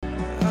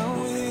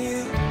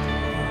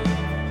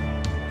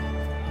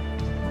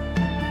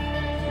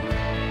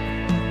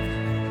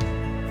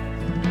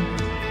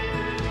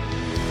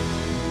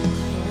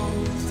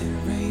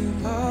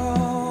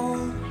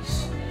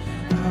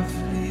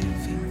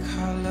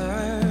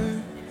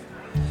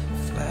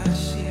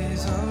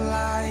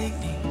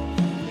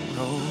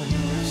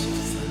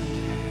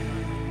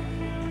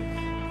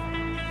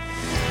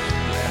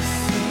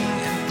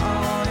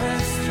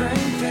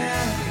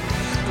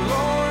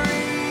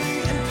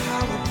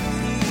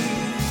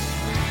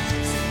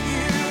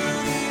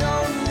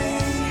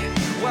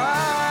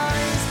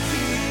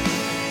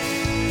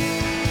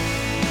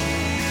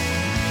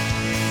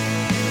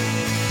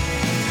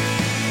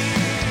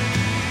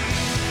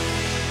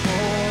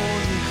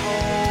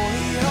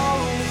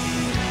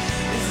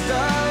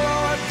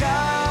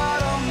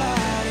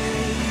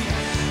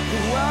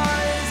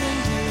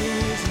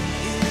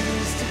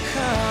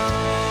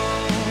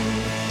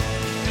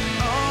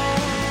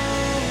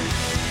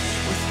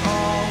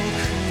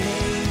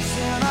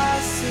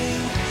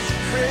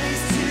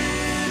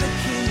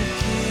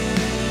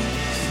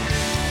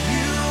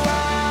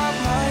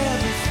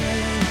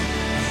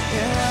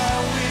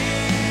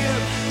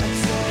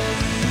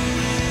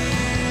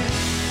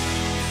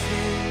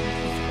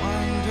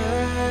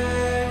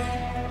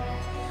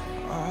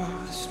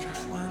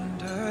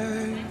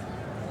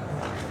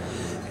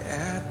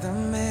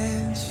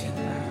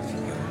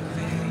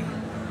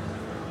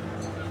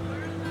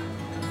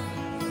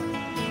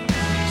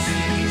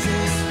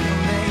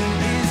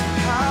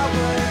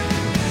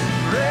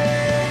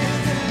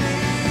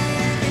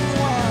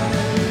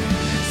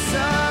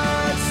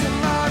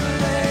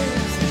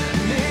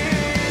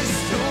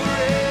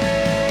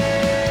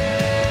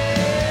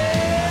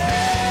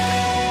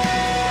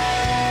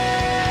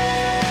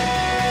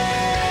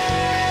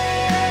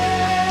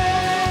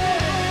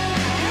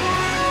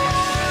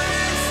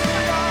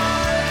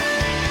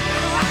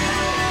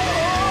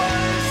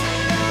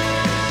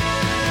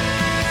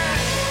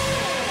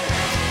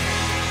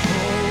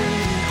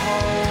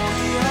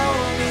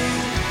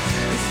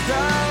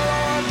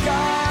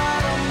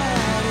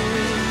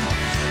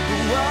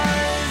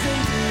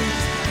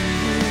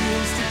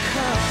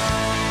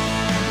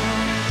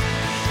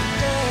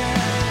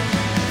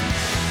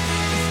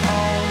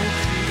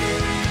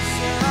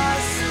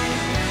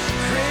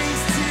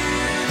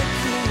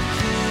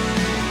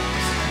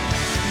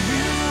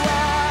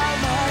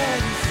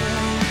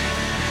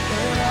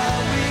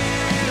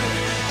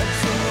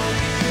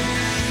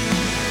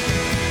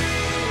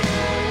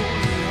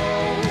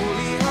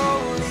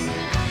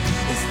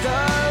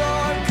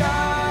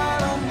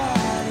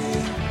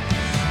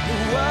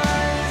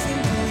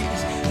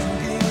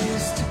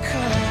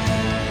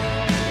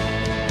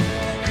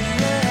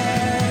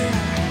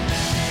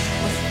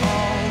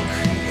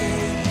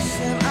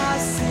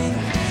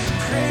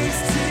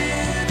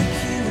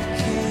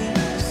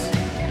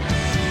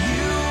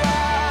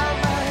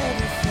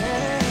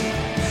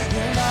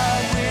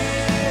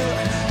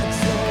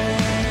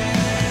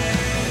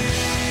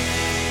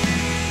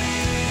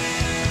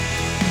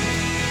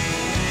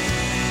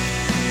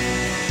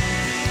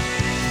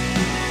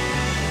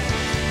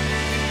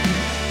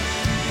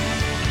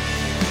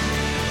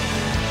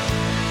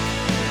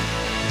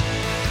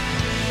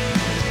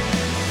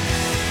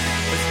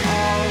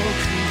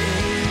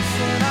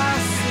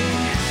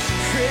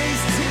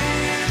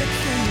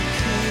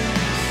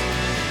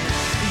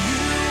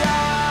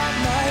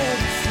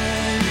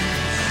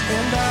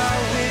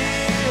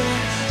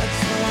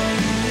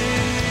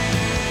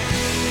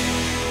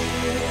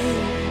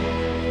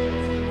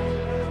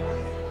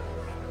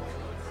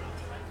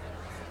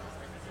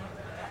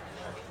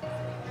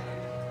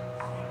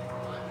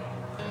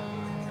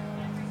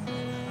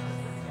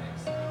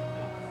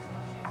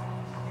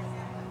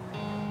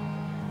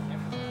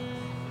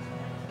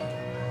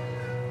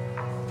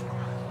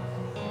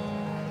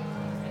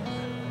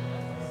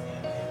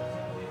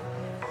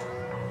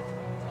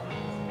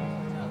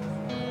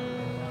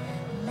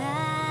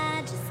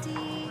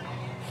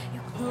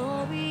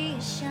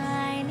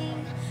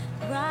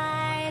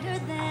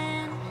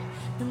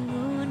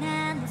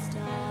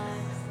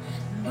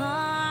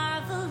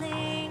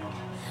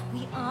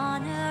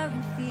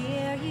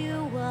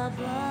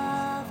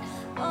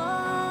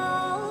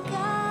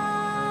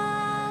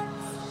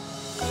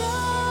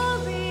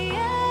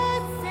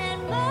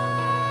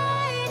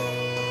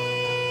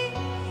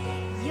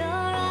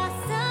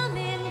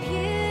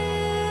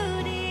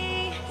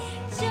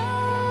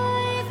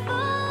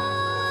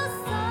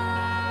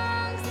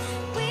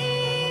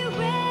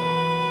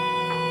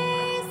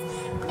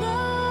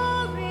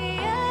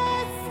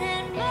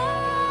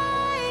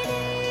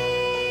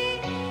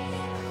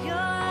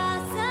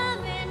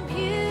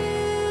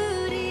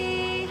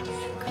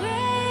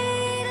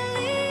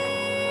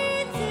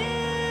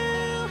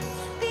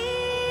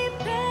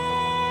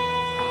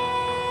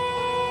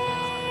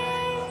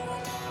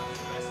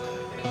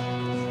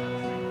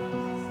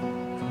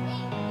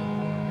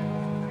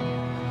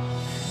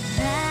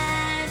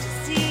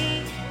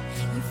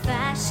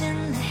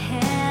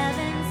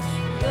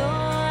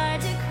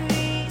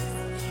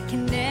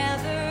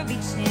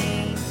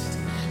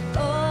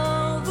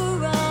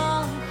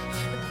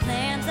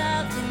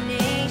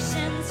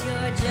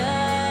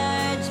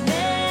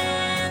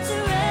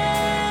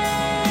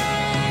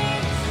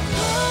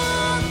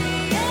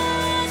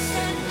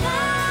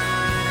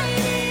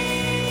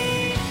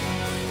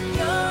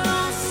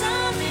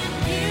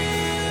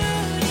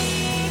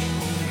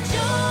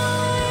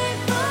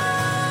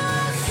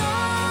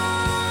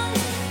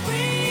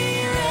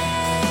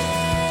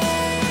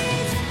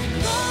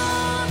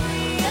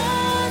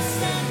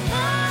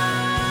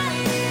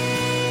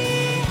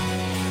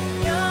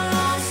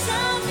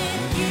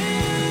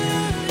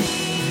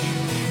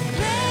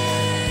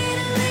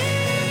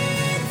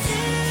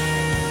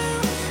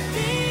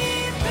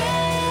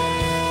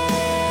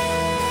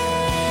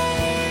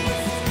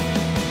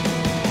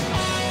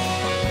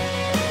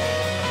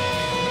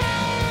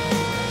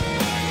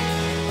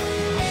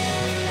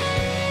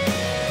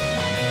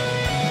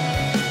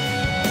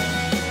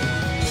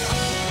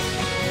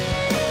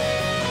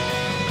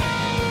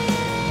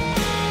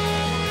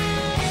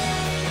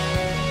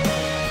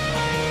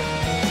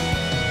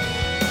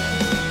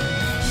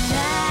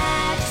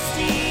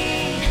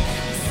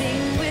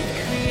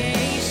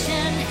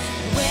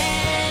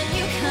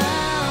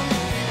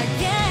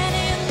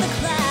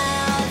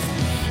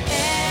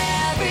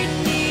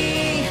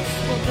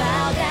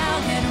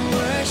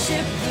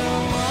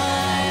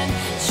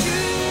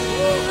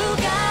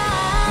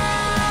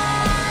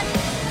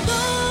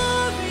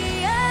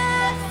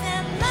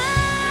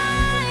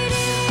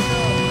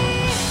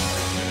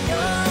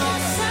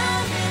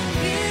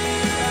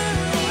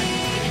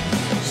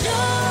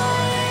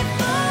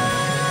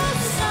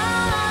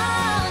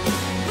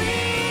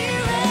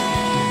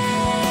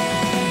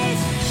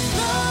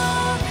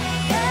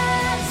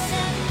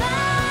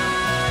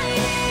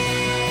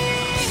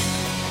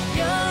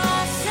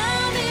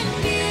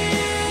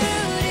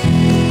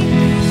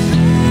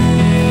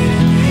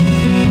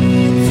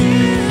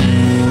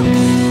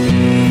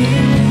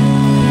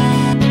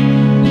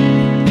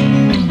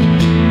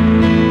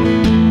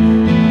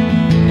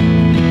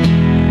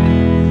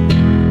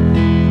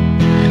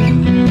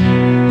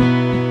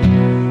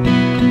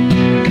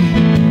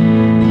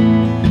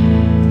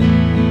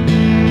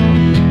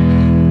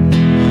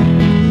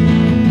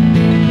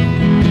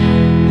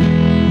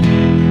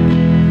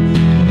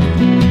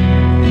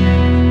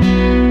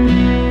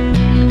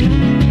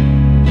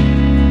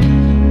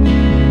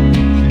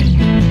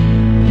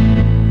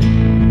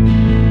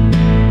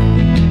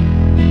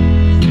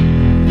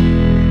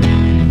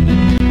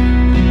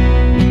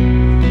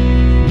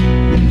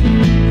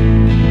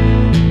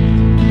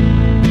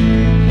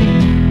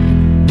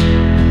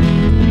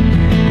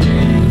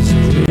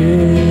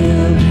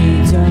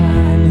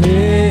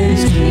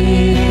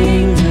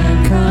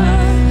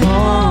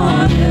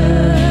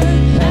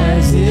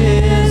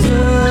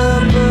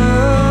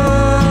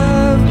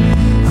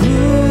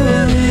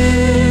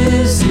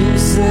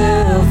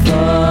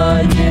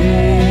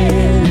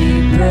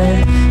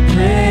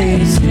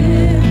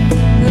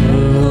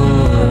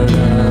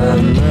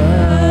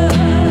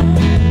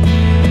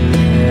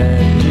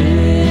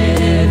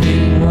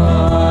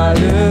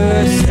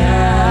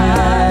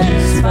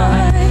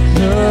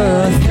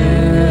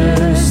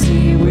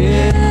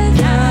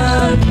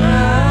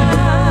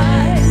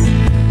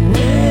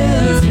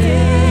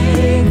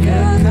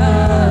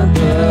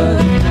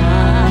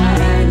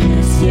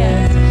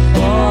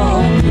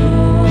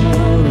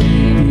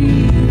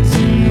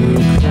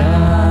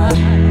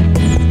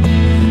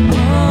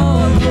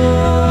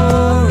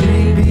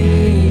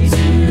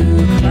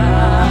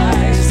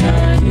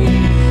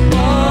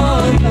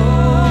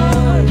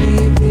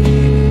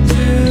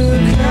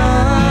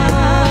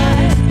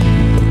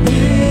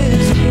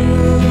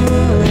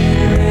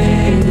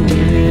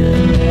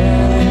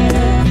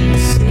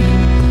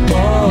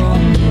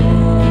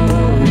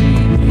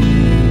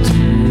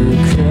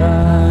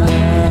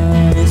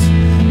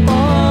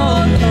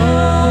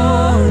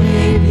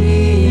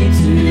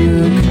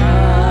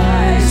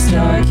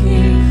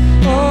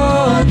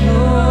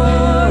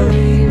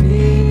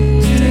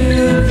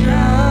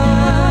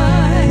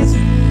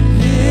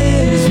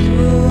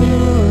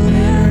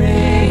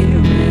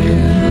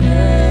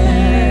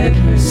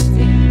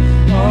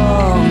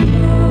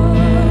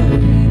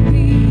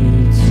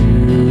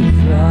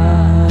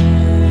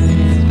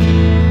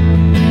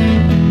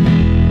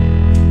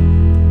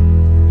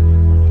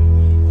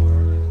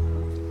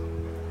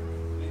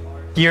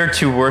here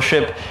to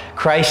worship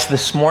Christ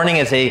this morning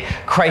as a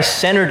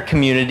Christ-centered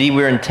community.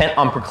 We're intent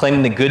on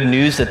proclaiming the good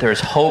news that there is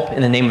hope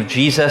in the name of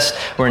Jesus.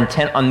 We're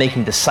intent on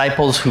making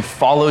disciples who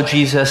follow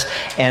Jesus,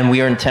 and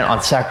we are intent on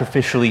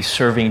sacrificially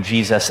serving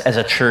Jesus as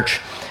a church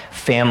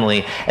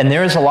family. And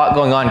there is a lot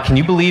going on. Can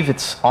you believe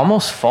it's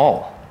almost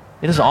fall?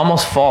 It is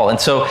almost fall. And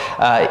so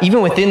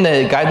even within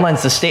the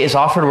guidelines the state has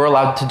offered, we're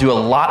allowed to do a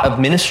lot of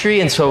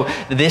ministry. And so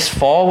this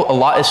fall, a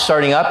lot is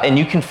starting up, and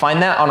you can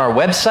find that on our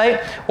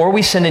website, or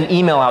we send an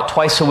email out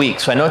twice a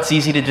week. So I know it's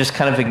easy to just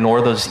kind of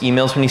ignore those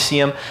emails when you see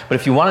them, but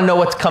if you want to know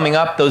what's coming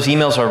up, those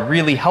emails are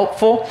really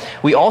helpful.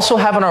 We also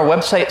have on our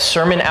website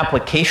sermon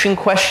application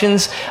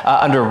questions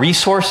under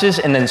resources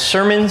and then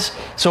sermons.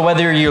 So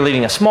whether you're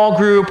leading a small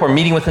group or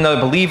meeting with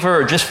another believer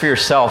or just for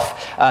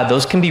yourself,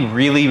 those can be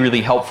really, really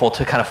helpful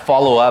to kind of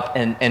follow up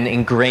and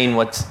ingrain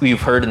what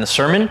we've heard in the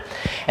sermon.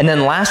 And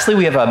then lastly,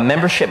 we have a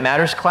Membership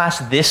Matters class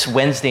this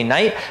Wednesday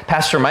night.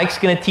 Pastor Mike's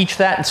going to teach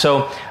that. And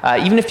so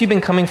even if you've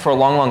been coming for a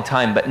long, long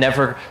time, but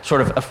never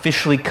sort of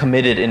officially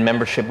committed in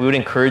membership, we would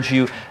encourage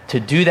you to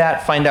do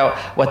that, find out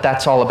what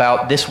that's all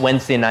about this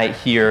Wednesday night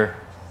here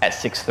at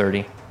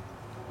 6:30.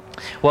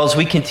 Well, as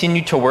we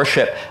continue to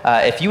worship,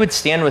 if you would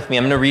stand with me,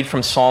 I'm going to read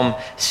from Psalm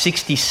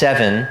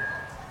 67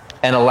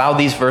 and allow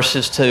these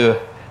verses to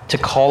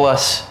call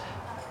us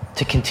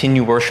to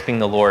continue worshiping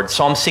the Lord.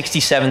 Psalm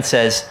 67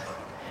 says,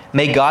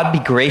 "May God be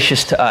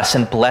gracious to us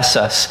and bless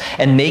us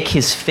and make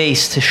his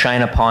face to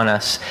shine upon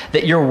us,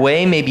 that your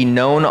way may be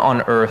known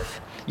on earth,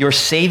 your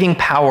saving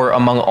power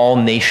among all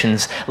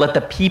nations. Let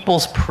the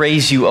peoples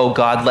praise you, O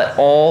God. Let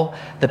all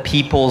the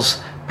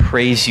peoples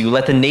praise you.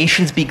 Let the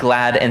nations be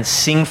glad and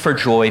sing for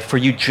joy, for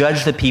you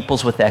judge the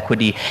peoples with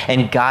equity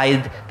and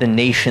guide the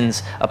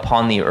nations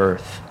upon the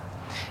earth."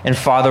 And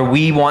Father,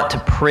 we want to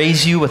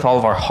praise you with all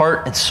of our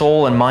heart and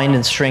soul and mind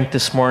and strength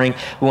this morning.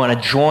 We want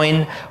to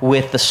join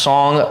with the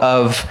song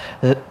of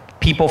the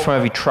people from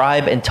every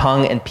tribe and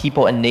tongue and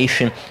people and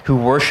nation who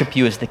worship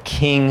you as the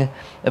King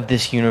of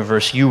this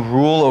universe. You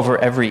rule over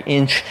every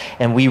inch,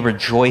 and we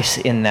rejoice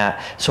in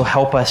that. So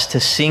help us to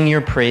sing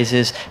your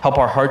praises. Help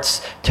our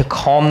hearts to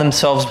calm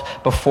themselves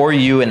before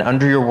you and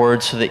under your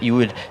word, so that you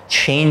would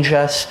change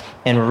us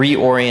and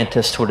reorient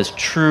us to what is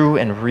true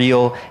and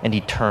real and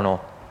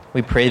eternal.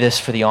 We pray this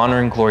for the honor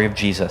and glory of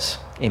Jesus.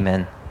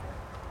 Amen.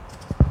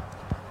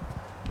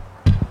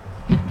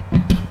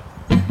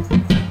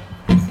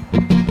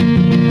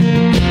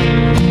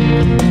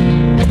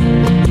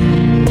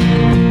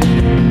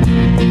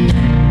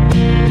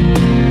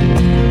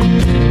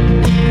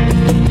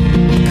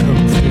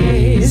 Come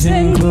praise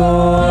and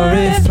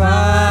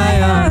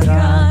glorify our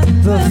God,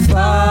 the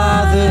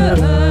Father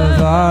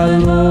of our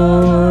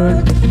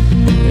Lord.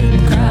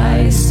 In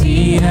Christ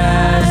he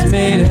has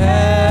made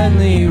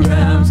heavenly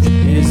realms,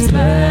 his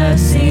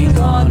blessing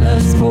on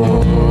us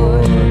pour.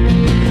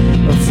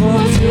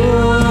 For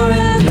pure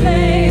and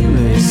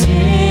blameless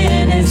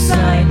in his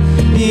sight,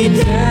 he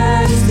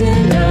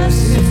destined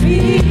us to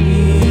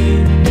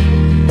be.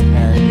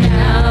 And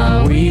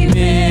now we've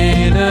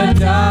been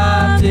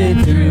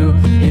adopted through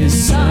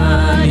his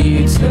Son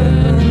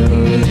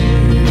eternally.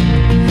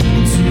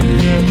 To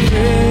the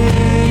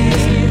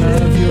praise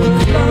of your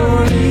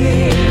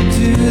glory,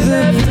 to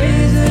the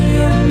praise of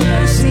your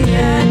mercy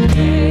and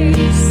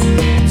grace,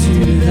 to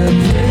the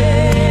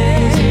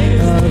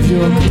praise of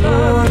your glory.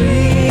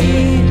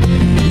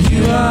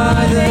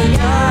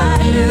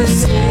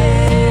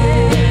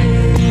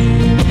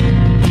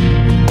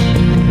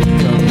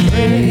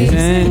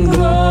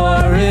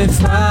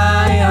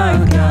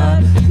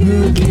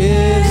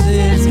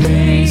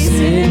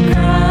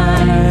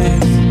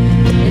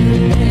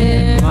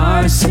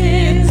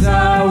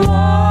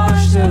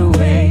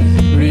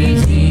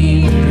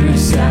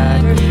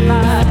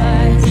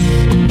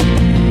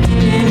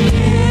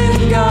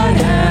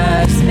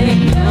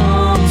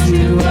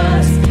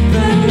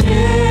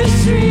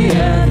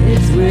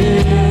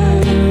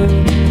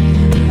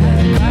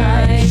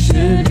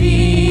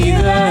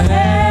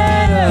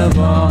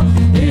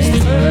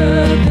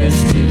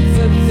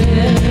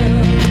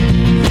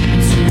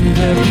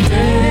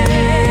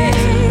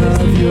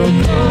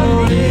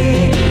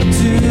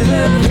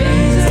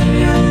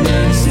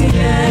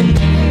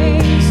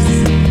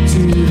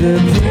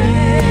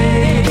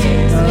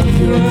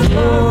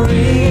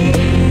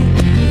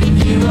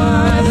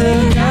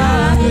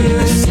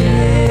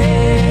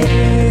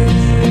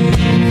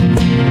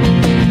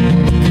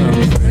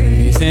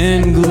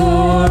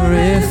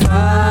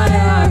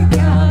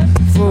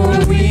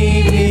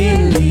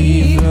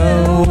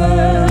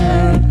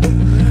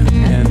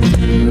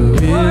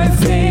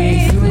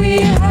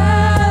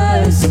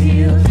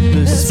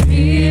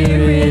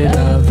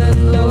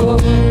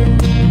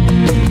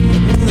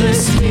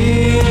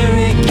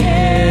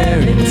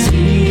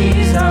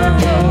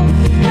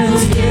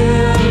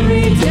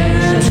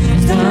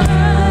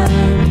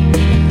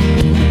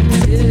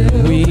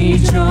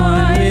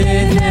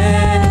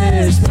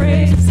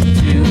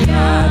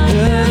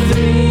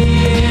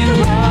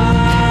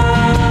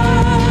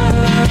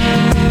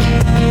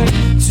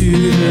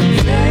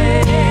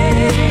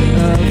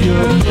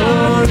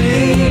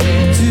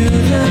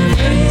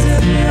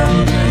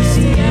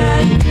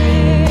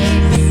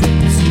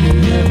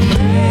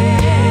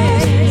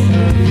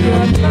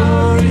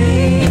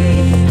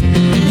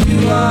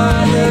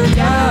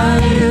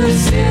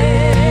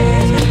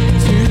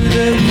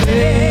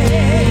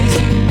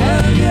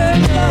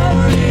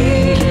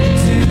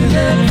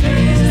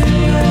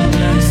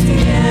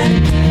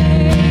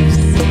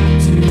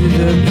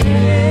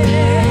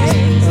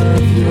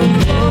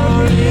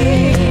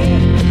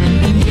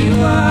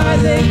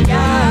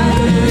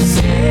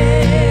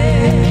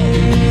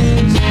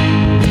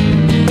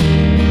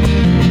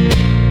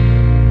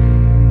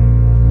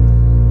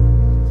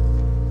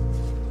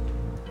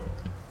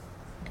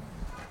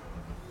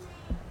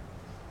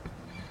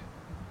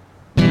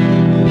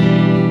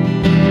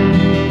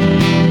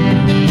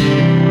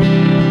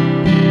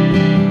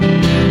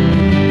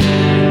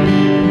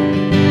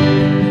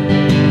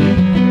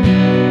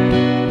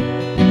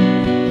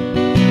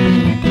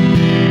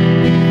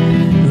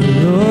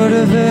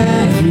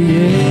 every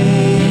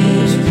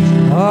age,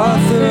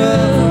 author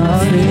of our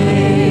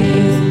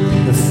faith,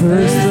 the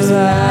first, the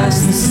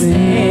last, the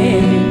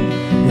same,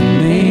 the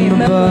name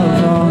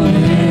above all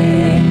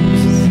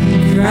names,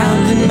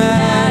 crowned in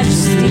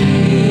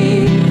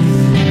majesty,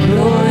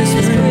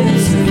 glorious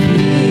Prince of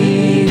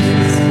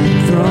Peace,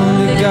 throne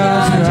of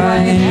God's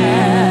right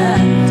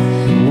hand,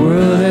 the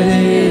world at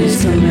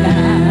His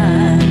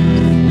command,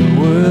 the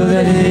world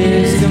at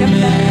His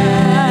command.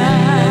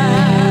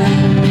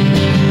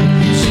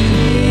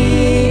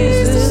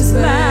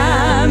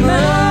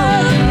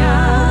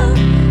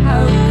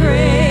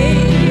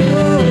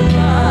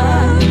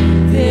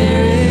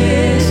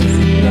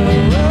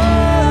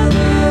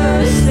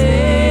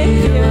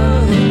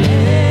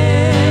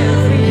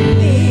 Every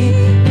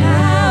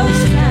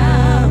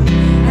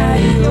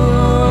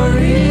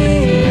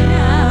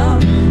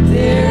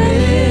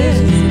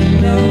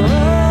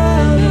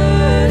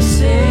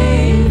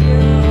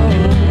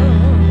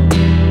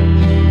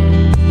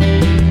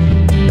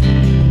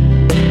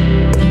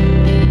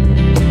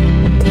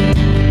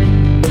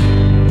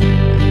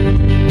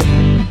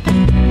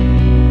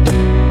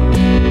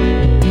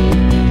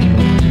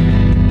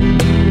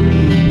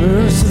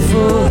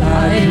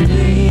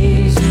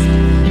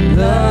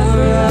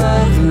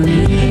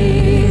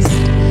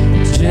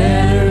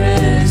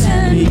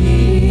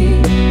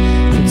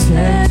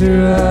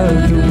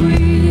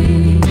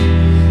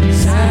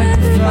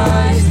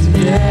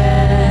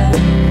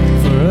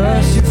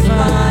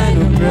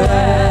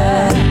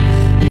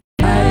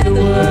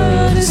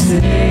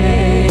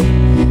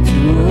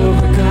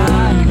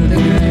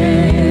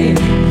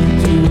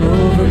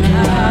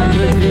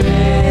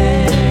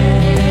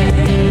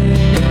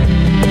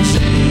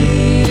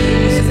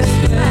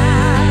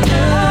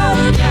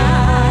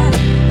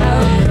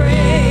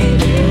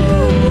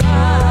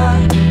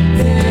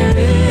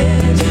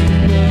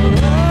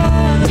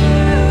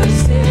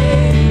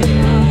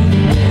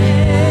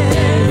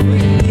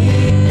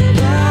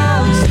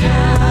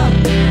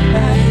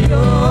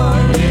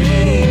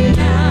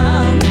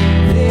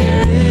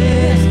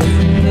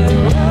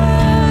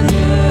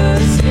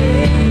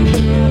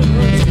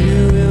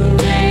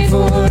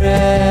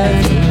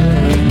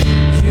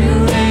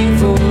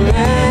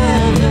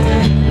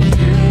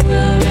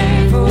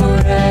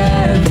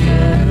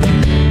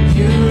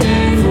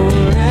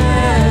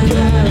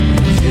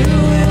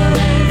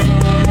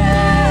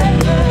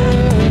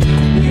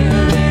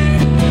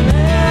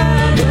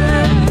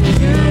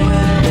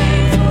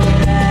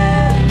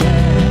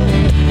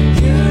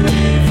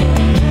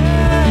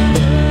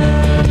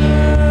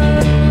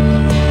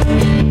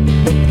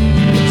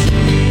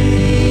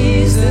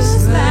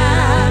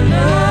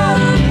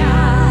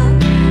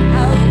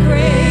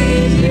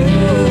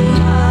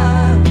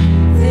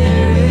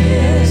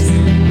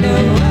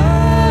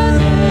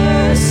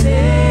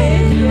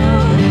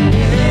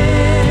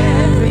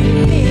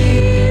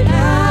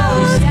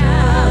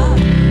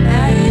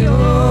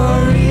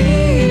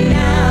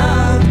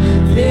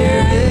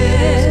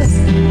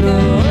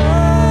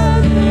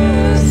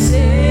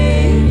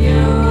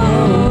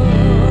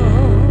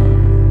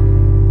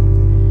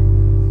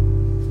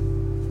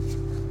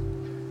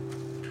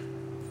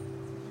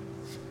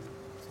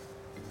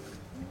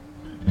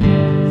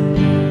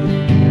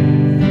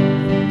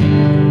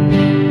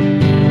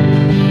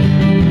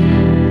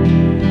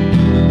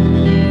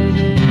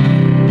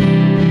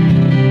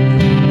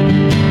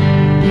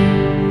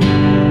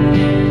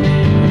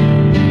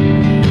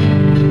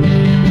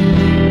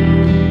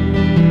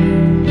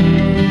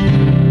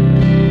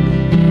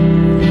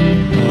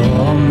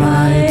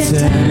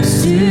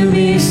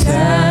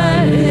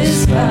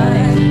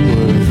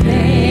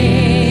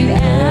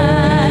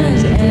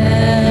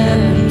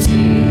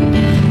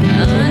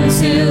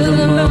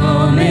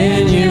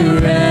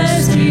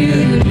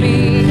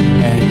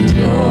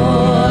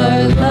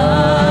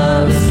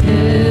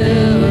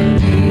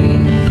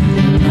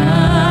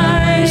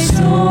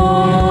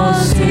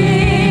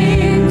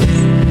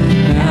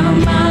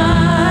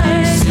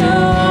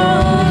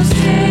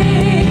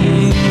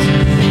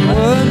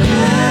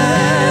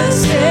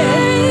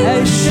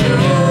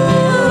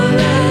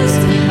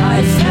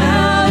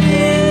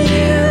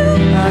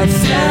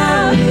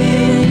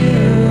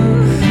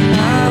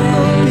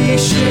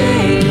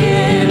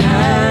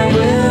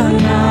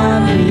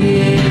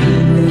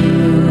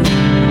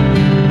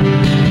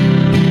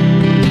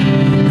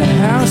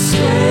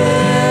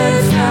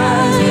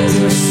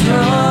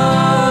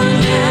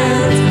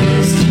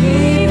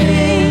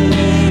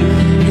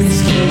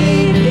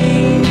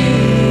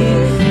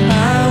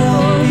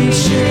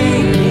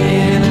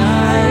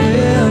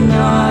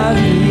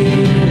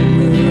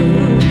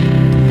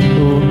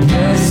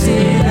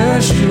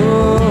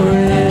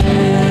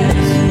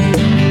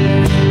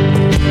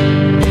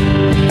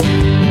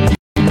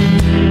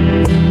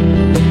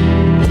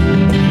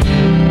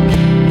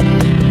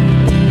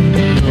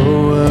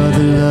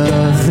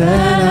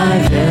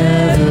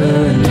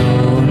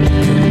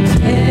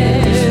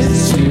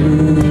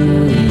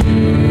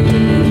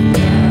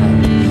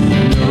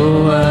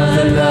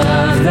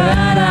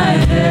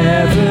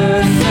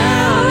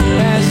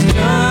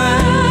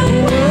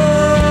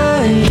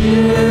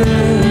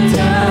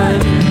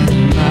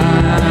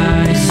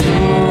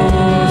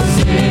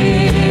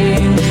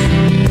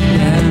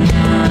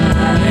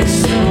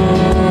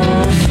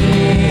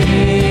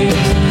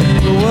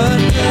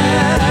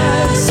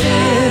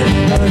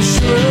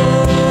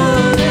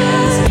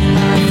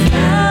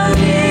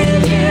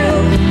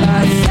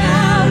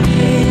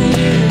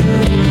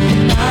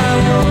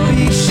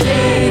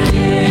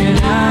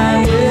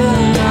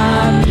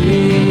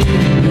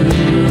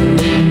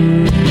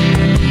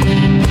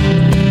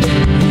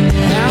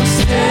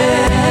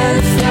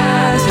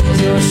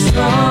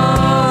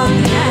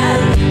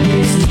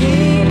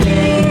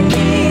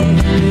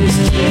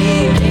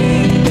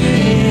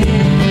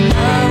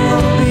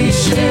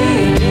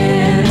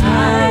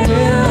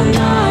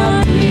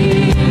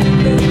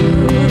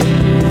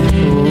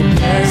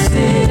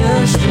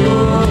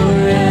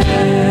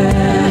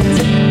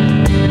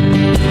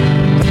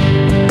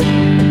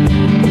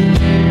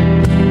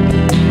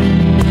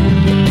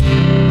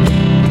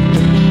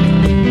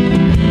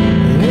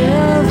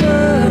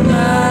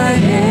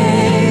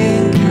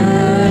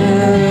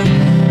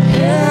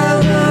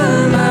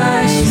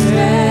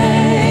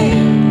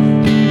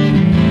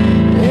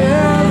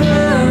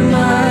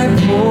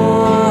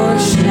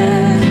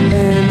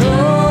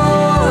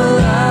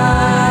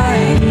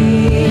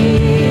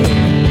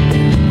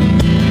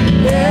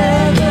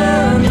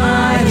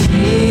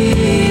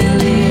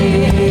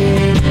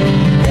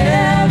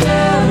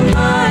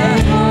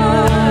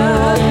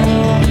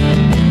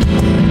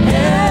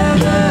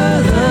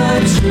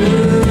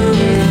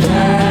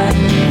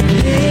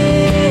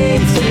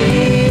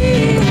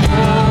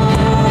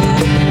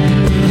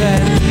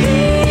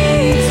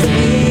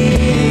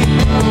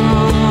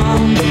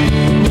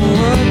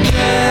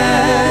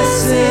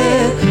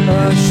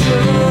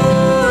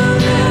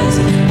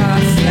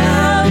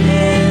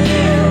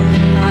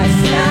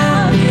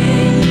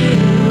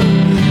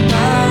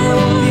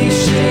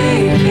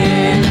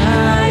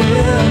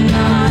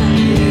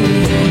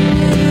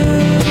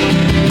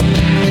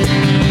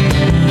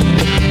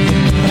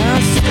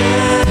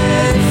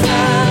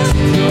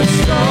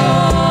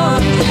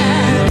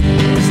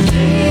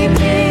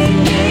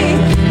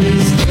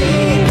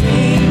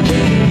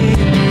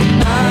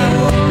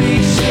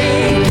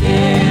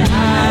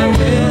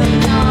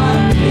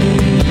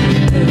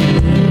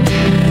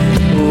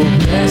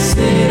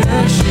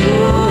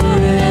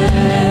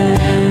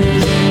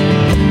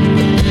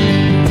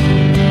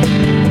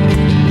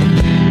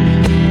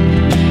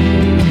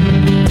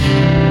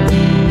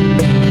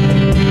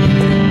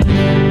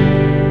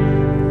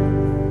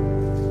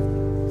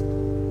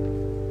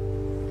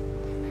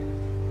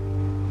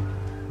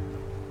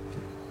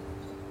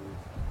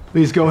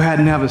Please go ahead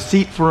and have a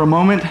seat for a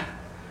moment.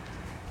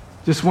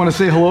 Just want to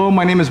say hello.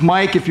 My name is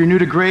Mike. If you're new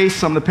to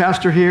Grace, I'm the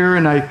pastor here,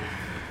 and I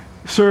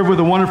serve with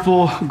a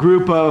wonderful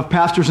group of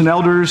pastors and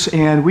elders,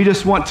 and we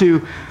just want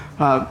to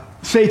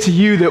say to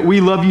you that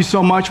we love you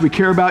so much. We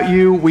care about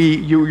you.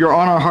 You're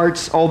on our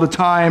hearts all the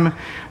time,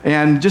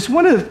 and just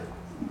want to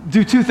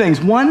do two things.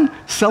 One,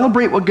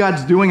 celebrate what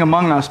God's doing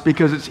among us,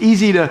 because it's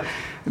easy to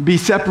be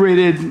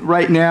separated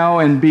right now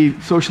and be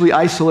socially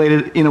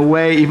isolated in a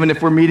way, even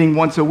if we're meeting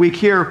once a week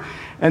here,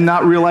 and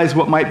not realize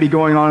what might be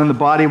going on in the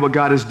body, what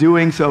God is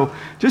doing. So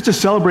just to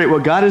celebrate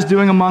what God is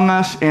doing among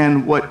us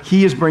and what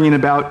he is bringing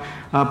about.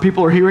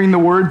 People are hearing the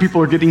word.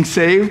 People are getting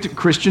saved.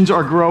 Christians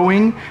are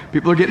growing.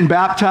 People are getting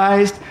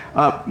baptized.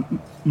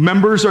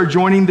 Members are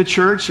joining the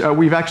church.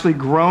 We've actually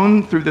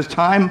grown through this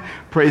time.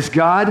 Praise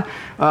God.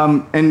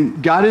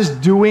 And God is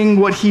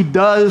doing what he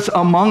does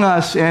among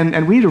us,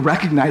 and we need to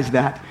recognize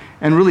that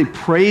and really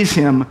praise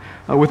him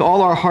with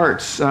all our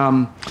hearts.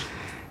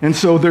 And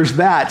so there's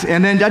that.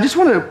 And then I just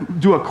want to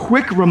do a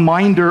quick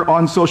reminder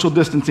on social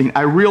distancing.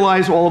 I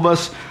realize all of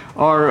us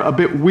are a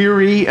bit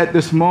weary at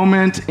this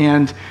moment,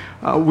 and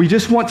we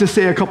just want to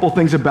say a couple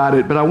things about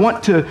it. But I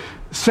want to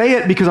say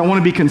it because I want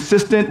to be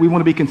consistent. We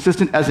want to be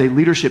consistent as a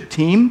leadership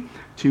team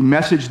to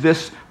message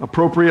this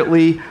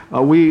appropriately.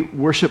 We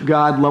worship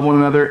God, love one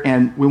another,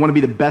 and we want to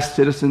be the best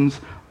citizens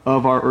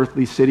of our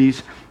earthly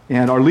cities.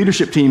 And our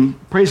leadership team,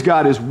 praise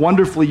God, is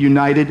wonderfully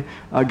united.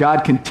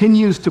 God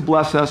continues to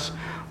bless us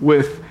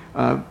with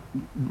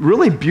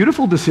really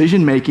beautiful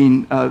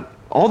decision-making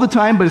all the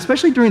time, but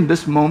especially during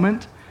this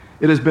moment.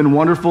 It has been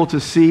wonderful to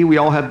see. We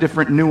all have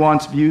different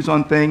nuanced views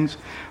on things,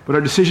 but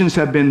our decisions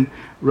have been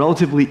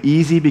relatively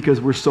easy because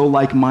we're so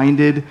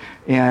like-minded,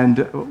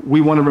 and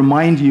we want to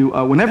remind you,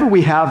 whenever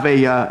we have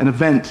an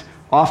event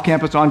off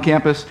campus, on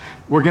campus,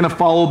 we're going to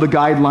follow the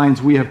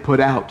guidelines we have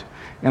put out.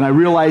 And I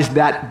realize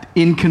that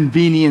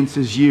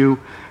inconveniences you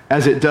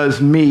as it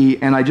does me,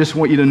 and I just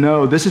want you to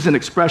know this is an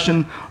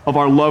expression of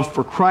our love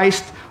for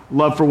Christ,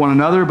 love for one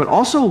another, but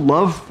also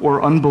love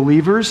for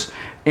unbelievers,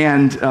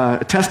 and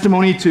a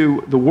testimony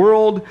to the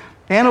world,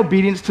 and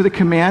obedience to the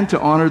command to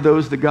honor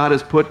those that God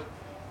has put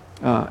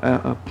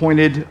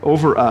appointed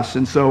over us.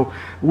 And so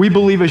we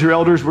believe as your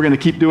elders, we're going to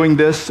keep doing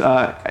this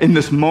in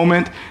this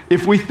moment.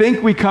 If we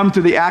think we come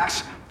to the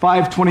Acts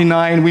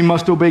 5:29, we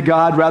must obey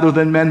God rather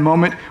than men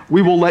moment,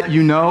 we will let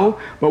you know.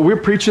 But we're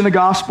preaching the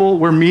gospel,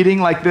 we're meeting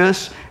like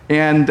this,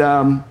 and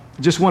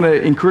just want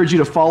to encourage you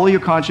to follow your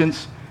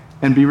conscience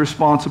and be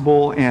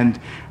responsible, and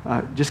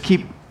just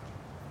keep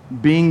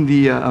being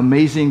the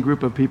amazing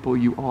group of people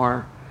you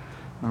are.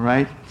 All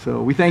right?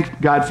 So we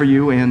thank God for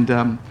you,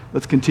 and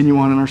let's continue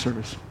on in our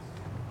service.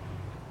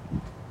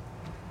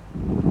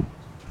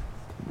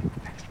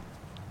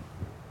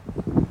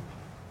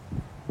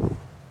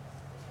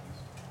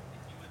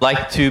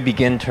 Like to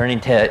begin turning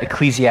to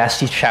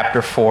Ecclesiastes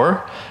chapter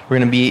 4. We're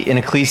going to be in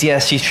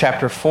Ecclesiastes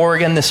chapter 4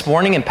 again this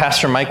morning, and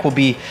Pastor Mike will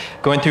be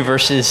going through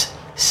verses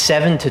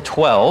 7 to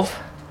 12.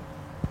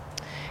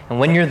 And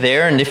when you're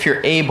there, and if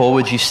you're able,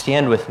 would you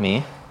stand with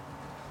me?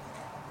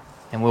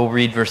 And we'll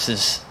read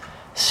verses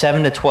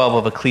 7 to 12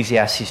 of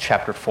Ecclesiastes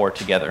chapter 4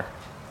 together.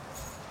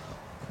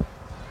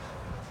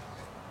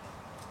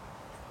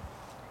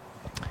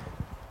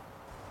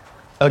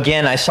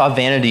 Again, I saw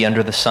vanity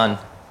under the sun.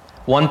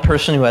 One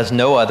person who has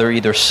no other,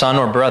 either son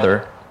or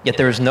brother, yet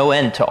there is no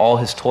end to all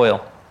his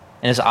toil,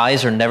 and his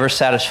eyes are never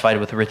satisfied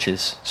with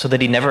riches, so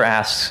that he never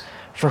asks,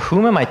 "For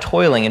whom am I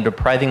toiling and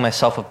depriving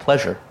myself of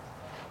pleasure?"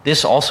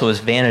 This also is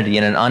vanity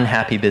and an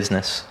unhappy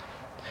business.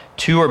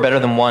 Two are better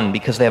than one,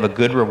 because they have a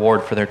good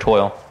reward for their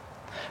toil.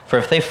 For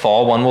if they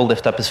fall, one will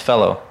lift up his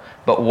fellow.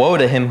 But woe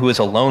to him who is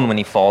alone when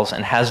he falls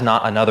and has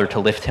not another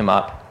to lift him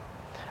up.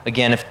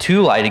 Again, if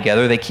two lie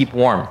together, they keep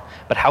warm.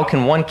 But how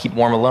can one keep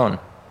warm alone?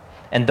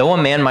 And though a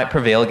man might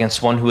prevail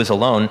against one who is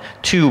alone,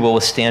 two will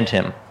withstand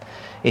him.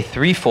 A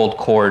threefold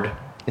cord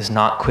is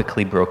not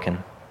quickly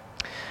broken.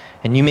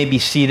 And you may be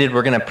seated.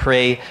 We're going to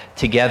pray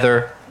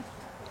together.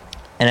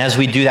 And as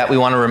we do that, we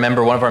want to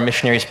remember one of our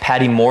missionaries,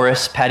 Patty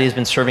Morris. Patty has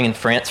been serving in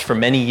France for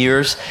many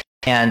years.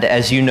 And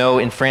as you know,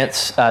 in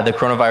France, the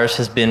coronavirus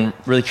has been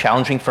really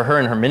challenging for her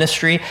in her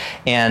ministry.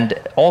 And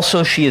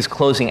also, she is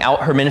closing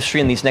out her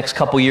ministry in these next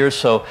couple years.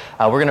 So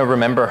we're going to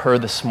remember her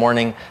this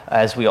morning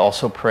as we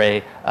also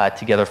pray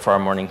together for our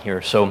morning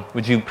here. So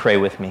would you pray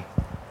with me?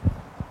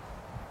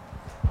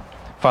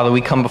 Father,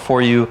 we come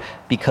before you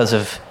because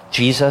of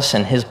Jesus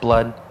and his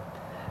blood.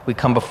 We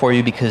come before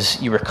you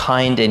because you were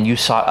kind and you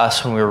sought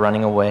us when we were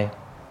running away.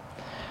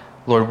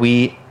 Lord,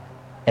 we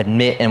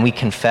admit and we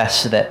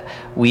confess that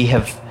we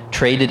have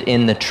traded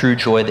in the true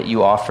joy that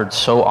you offered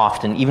so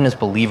often, even as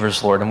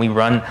believers, Lord, and we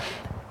run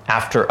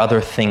after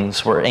other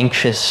things. We're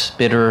anxious,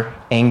 bitter,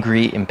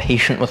 angry,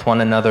 impatient with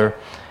one another.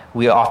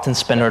 We often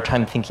spend our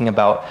time thinking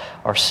about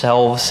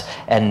ourselves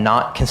and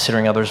not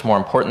considering others more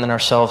important than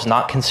ourselves,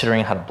 not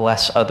considering how to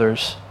bless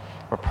others.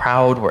 We're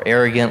proud, we're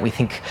arrogant, we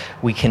think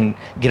we can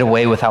get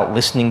away without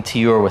listening to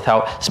you or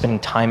without spending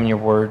time in your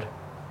word.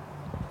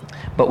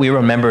 But we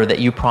remember that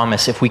you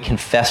promise if we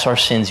confess our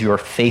sins, you are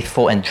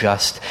faithful and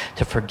just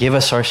to forgive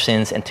us our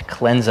sins and to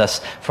cleanse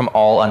us from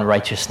all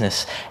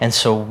unrighteousness. And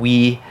so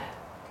we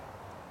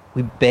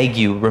beg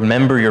you,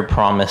 remember your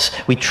promise.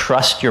 We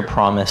trust your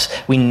promise.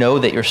 We know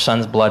that your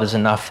son's blood is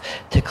enough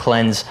to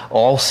cleanse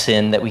all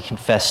sin that we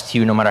confess to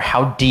you. No matter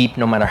how deep,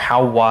 no matter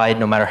how wide,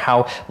 no matter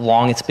how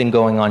long it's been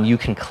going on, you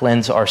can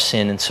cleanse our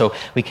sin. And so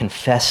we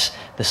confess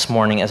this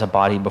morning as a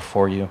body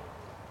before you.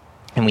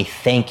 And we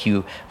thank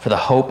you for the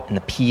hope and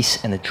the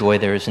peace and the joy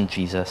there is in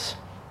Jesus.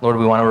 Lord,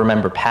 we want to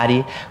remember Patty.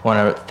 We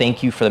want to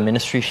thank you for the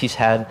ministry she's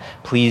had.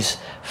 Please,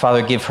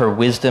 Father, give her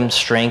wisdom,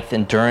 strength,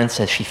 endurance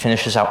as she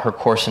finishes out her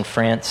course in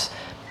France.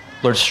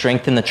 Lord,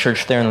 strengthen the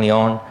church there in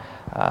Lyon.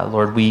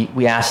 Lord,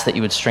 we ask that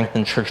you would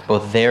strengthen the church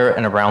both there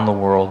and around the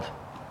world,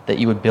 that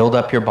you would build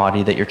up your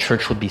body, that your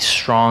church would be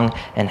strong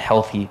and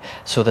healthy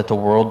so that the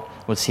world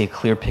would see a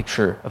clear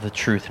picture of the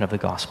truth and of the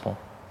gospel.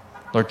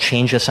 Lord,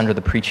 change us under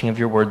the preaching of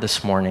your word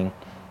this morning.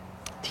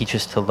 Teach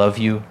us to love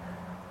you.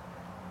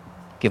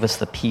 Give us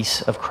the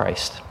peace of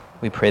Christ.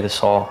 We pray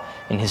this all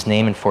in his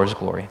name and for his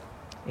glory.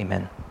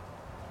 Amen.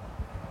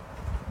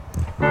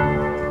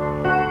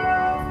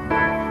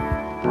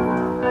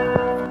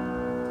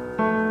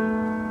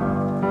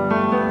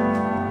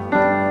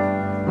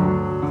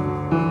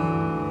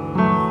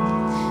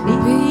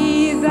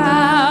 Be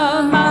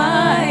thou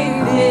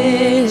my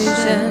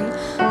vision,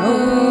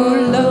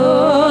 O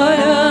Lord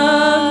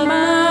of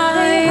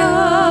my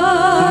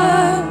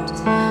heart,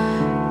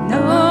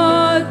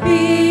 not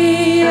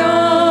be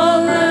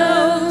all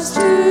else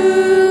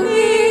to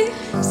me,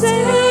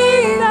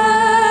 save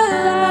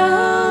thy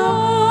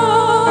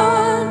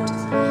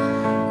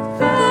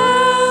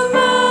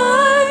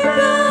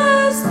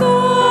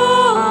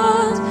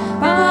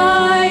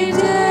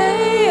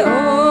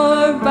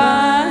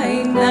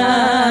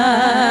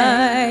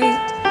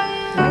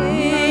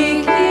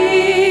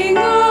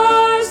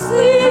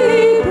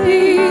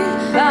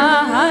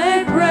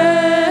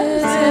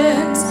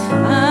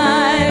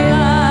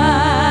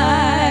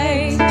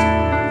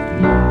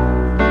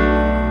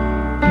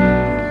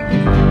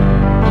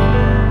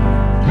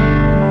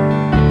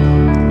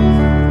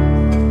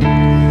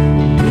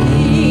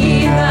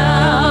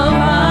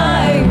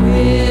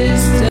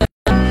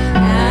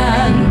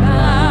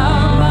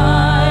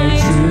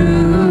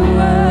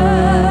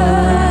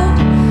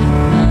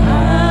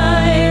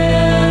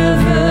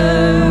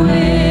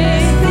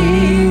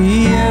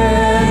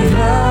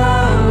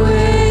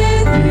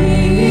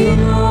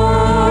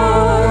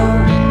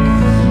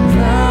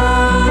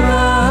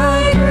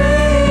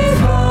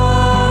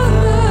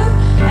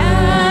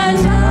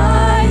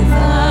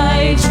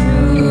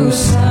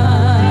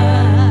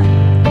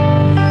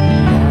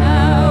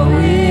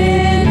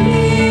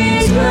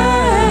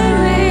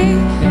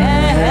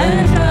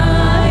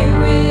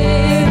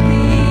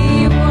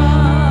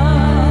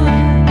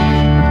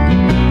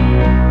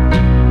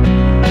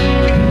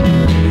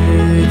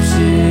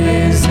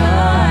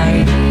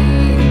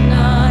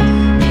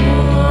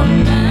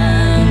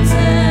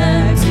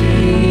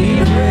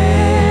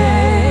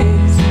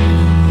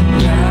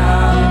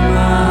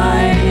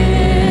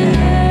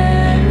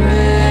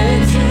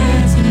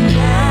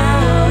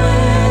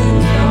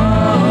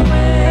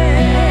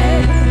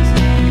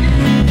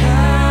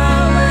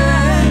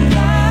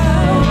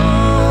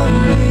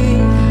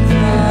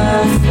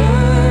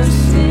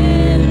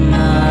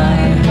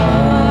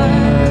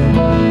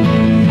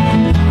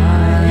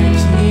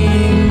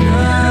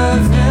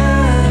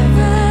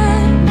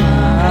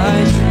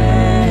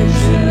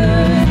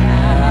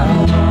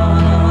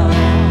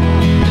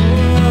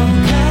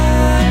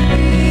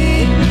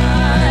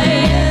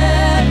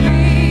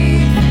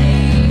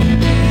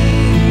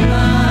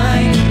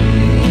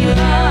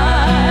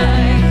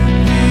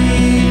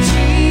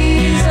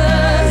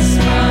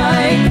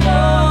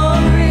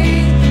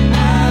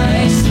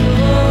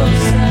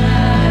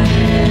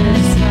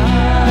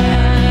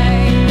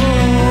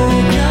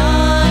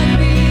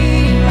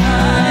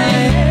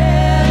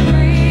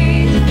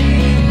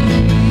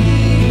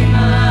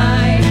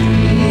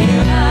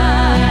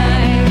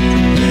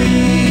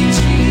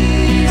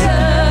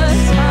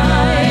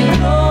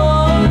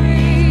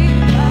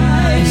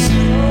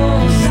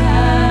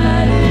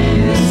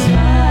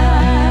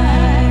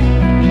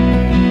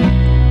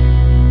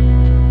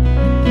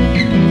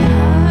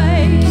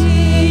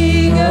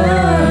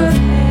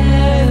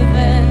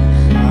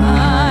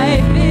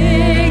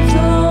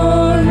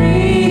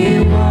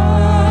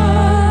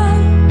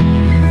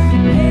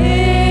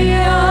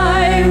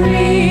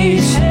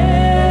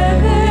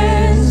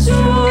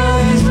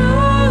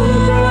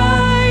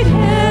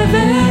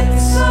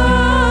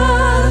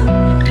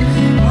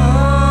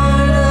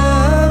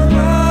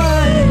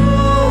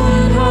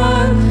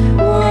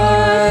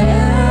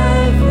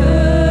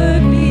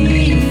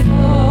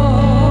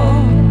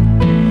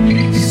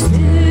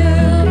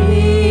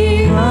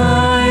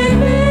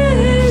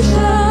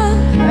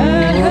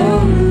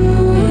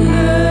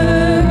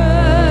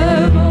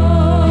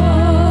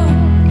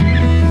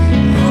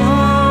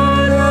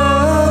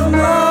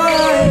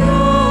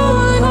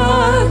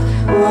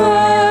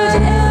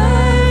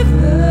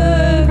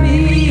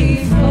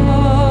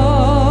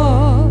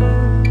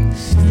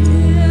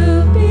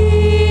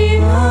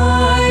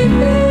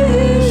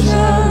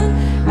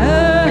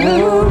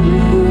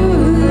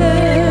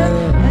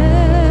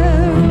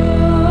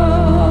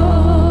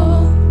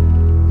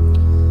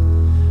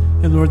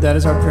Lord, that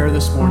is our prayer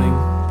this morning,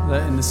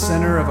 that in the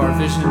center of our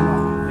vision,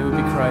 it would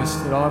be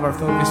Christ, that all of our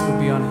focus would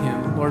be on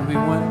Him. Lord, we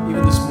want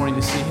even this morning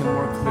to see Him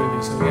more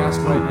clearly. So we ask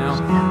right now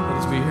that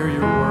as we hear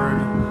your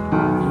word,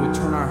 you would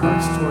turn our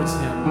hearts towards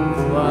Him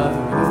with love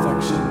and with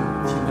affection,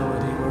 with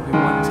humility. Lord, we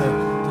want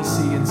to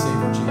see and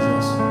savor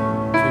Jesus.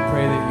 So we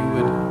pray that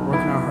you would work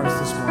in our hearts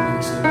this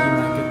morning so that He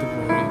might get the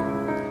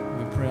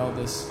glory. We pray all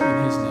this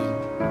in His name.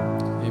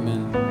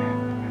 Amen.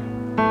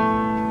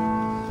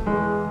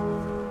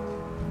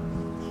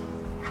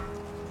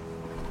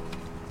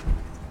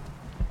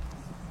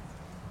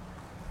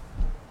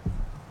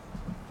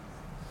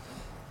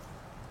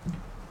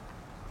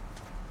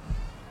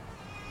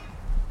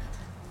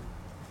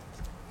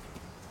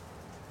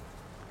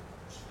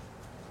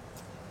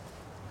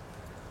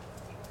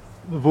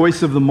 The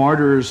Voice of the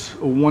Martyrs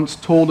once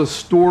told a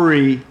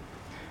story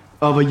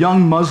of a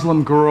young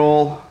Muslim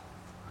girl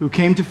who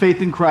came to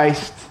faith in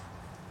Christ,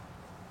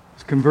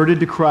 was converted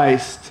to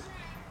Christ,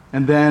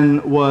 and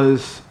then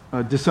was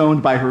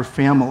disowned by her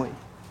family.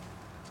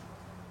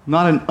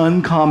 Not an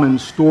uncommon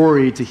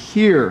story to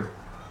hear,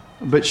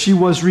 but she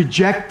was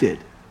rejected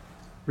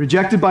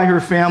by her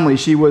family.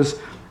 She was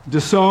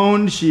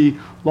disowned. She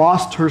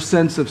lost her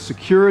sense of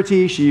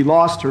security. She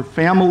lost her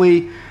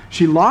family.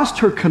 She lost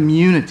her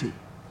community.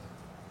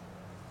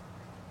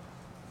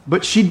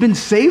 But she'd been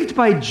saved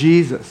by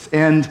Jesus,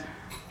 and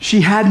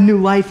she had new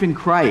life in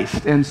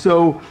Christ. And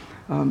so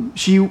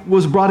she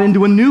was brought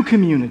into a new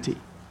community.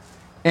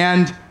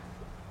 And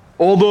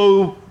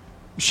although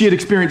she had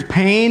experienced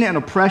pain and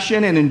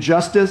oppression and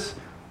injustice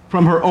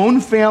from her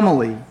own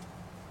family,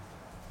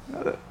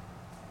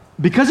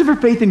 because of her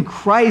faith in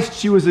Christ,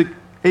 she was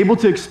able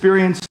to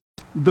experience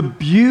the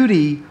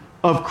beauty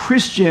of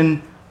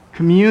Christian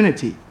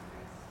community.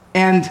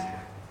 And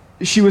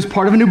she was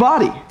part of a new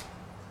body.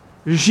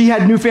 She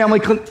had new family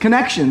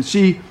connections.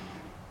 She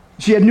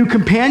had new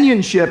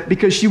companionship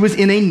because she was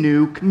in a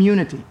new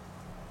community.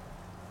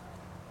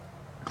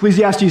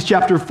 Ecclesiastes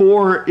chapter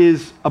 4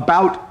 is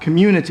about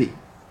community.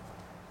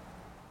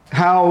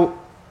 How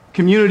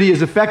community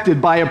is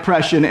affected by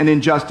oppression and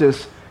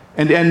injustice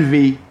and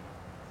envy.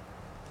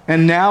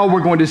 And now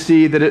we're going to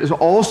see that it is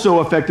also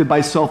affected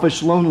by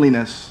selfish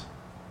loneliness.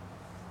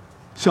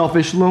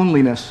 Selfish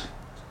loneliness.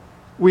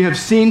 We have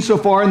seen so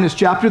far in this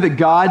chapter that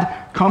God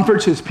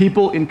comforts His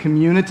people in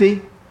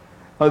community,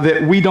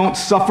 that we don't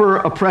suffer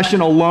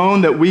oppression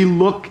alone, that we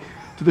look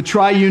to the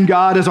triune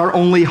God as our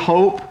only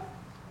hope.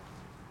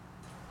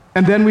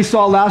 And then we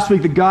saw last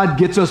week that God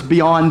gets us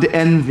beyond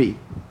envy,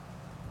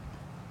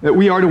 that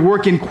we are to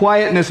work in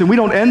quietness, and we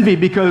don't envy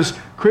because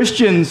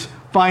Christians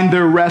find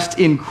their rest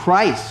in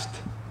Christ.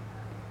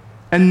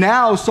 And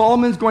now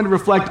Solomon's going to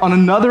reflect on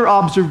another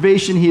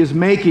observation he is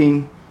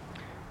making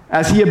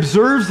as he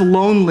observes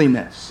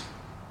loneliness.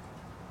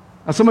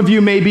 Now, some of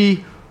you may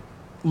be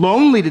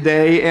lonely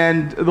today,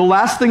 and the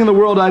last thing in the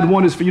world I'd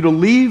want is for you to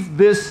leave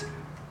this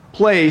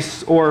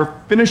place or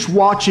finish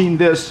watching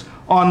this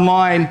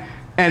online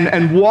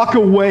and walk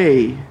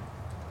away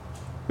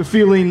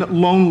feeling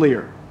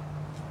lonelier.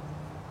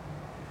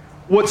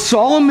 What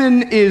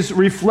Solomon is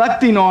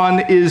reflecting on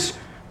is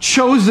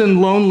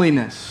chosen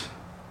loneliness.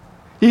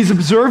 He's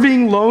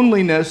observing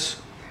loneliness.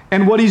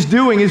 And what he's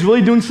doing is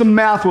really doing some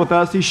math with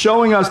us. He's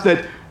showing us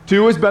that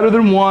 2 is better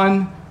than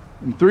 1,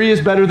 and 3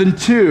 is better than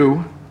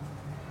 2,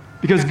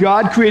 because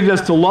God created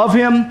us to love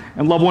Him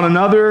and love one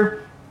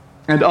another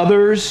and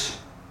others.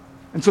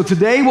 And so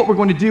today what we're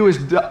going to do is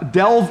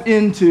delve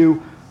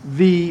into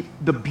the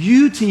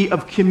beauty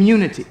of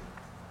community.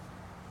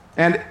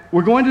 And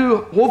we're going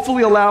to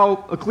hopefully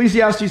allow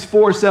Ecclesiastes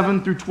 4,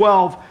 7 through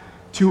 12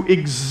 to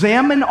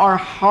examine our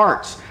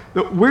hearts.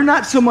 That we're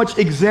not so much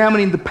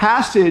examining the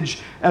passage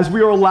as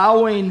we are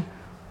allowing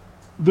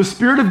the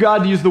Spirit of God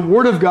to use the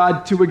Word of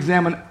God to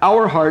examine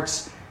our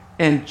hearts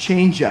and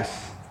change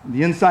us from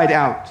the inside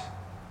out.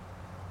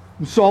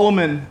 And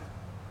Solomon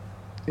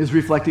is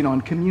reflecting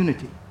on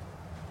community.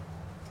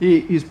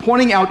 He's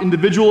pointing out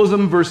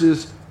individualism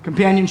versus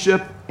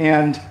companionship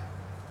and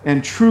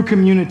true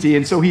community.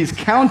 And so he's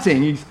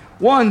counting. He's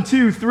 1,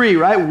 2, 3,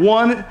 right?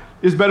 1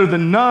 is better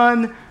than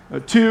none.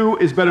 2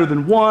 is better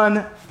than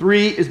 1.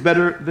 3 is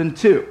better than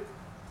 2.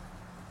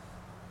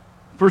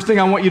 First thing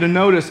I want you to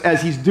notice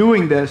as he's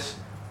doing this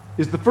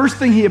is the first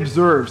thing he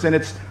observes, and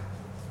it's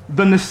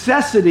the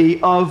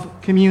necessity of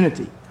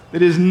community.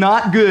 It is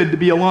not good to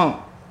be alone.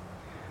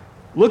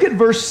 Look at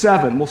verse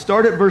 7. We'll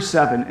start at verse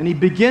 7, and he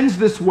begins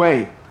this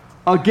way.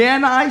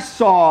 Again I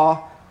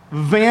saw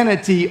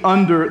vanity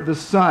under the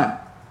sun.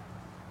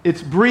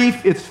 It's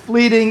brief, it's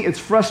fleeting, it's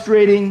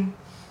frustrating.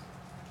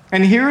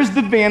 And here's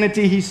the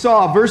vanity he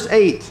saw. Verse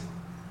 8.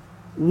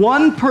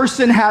 One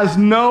person has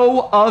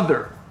no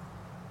other.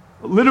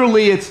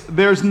 Literally,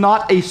 there's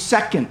not a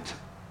second.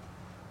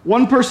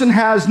 One person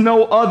has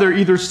no other,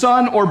 either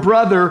son or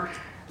brother,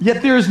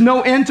 yet there is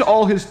no end to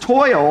all his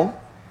toil,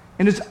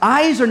 and his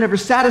eyes are never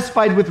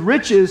satisfied with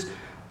riches,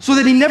 so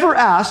that he never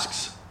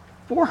asks,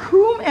 for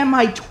whom am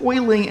I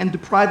toiling and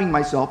depriving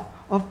myself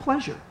of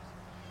pleasure?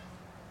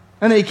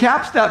 And he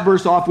caps that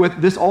verse off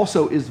with, this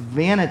also is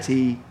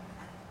vanity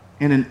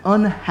and an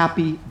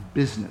unhappy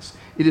business.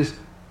 It's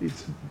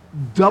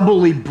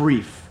doubly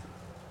brief,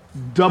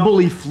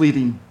 doubly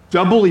fleeting,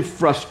 doubly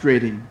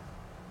frustrating.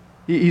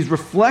 He's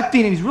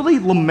reflecting and he's really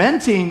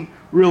lamenting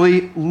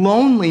really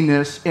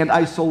loneliness and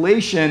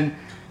isolation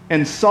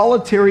and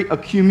solitary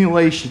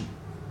accumulation.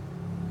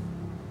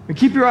 And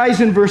keep your eyes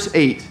in verse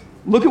 8.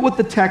 Look at what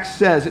the text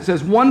says. It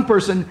says, one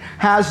person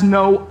has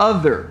no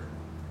other,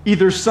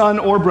 either son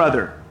or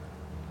brother.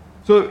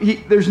 So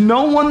there's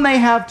no one they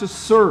have to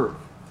serve.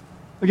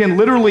 Again,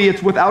 literally,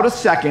 it's without a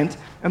second.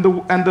 And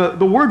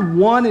the word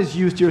one is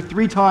used here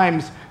 3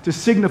 times to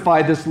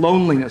signify this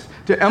loneliness,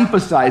 to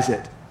emphasize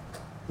it.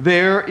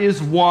 There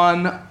is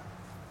one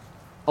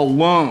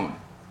alone.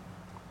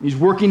 He's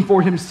working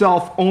for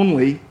himself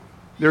only.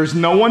 There's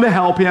no one to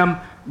help him,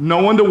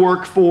 no one to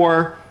work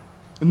for,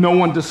 no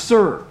one to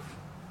serve.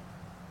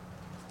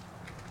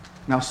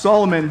 Now,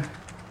 Solomon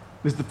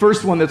is the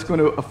first one that's going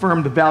to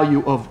affirm the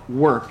value of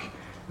work,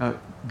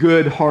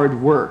 good,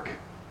 hard work.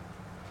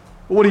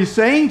 But what he's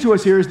saying to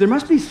us here is there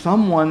must be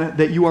someone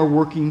that you are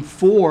working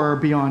for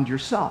beyond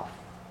yourself.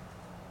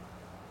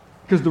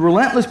 Because the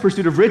relentless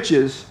pursuit of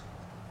riches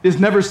is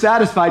never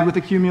satisfied with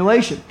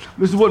accumulation.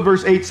 This is what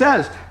verse 8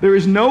 says. There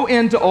is no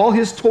end to all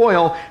his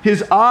toil.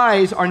 His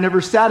eyes are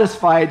never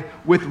satisfied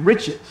with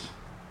riches.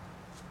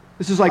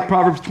 This is like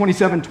Proverbs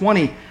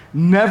 27:20.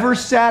 Never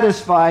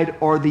satisfied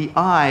are the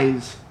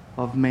eyes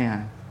of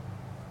man.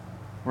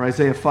 Or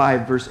Isaiah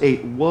 5, verse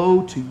 8.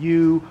 Woe to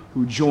you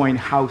who join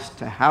house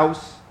to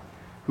house,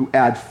 who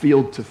add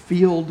field to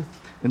field,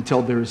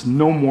 until there is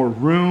no more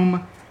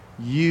room.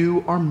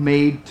 You are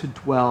made to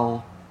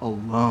dwell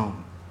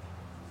alone.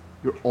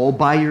 You're all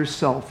by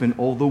yourself in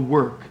all the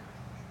work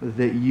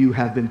that you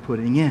have been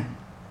putting in.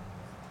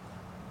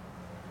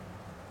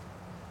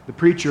 The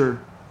preacher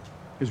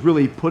is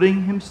really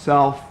putting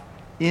himself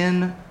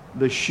in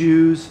the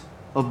shoes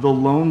of the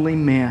lonely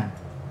man.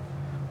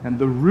 And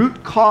the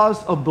root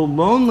cause of the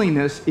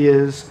loneliness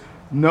is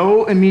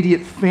no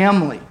immediate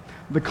family.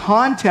 The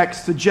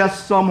context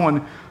suggests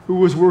someone who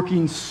was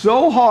working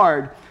so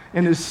hard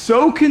and is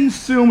so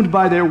consumed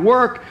by their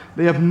work,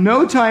 they have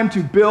no time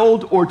to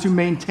build or to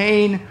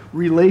maintain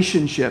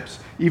relationships,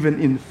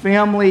 even in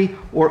family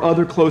or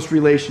other close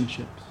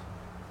relationships.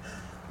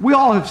 We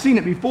all have seen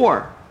it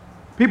before.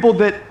 People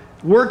that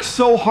work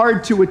so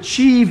hard to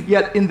achieve,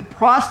 yet in the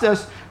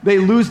process, they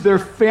lose their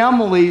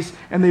families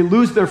and they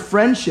lose their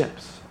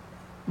friendships.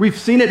 We've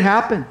seen it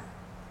happen.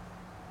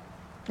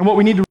 And what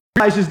we need to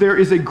realize is there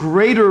is a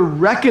greater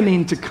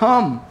reckoning to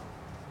come.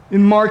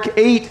 In Mark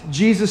 8,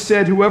 Jesus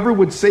said, whoever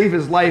would save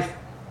his life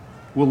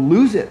will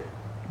lose it.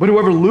 But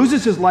whoever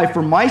loses his life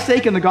for my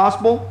sake in the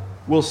gospel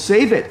will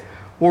save it.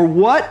 Or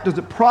what does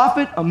it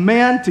profit a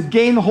man to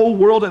gain the whole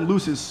world and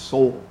lose his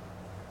soul?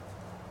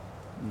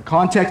 In the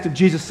context of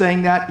Jesus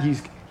saying that,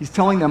 he's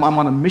telling them, I'm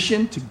on a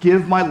mission to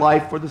give my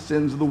life for the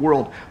sins of the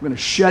world. I'm going to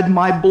shed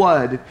my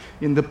blood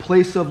in the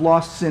place of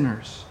lost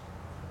sinners.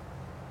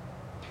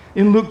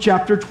 In Luke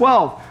chapter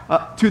 12,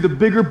 to the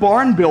bigger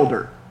barn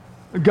builder,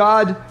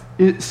 God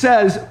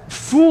says,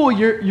 fool,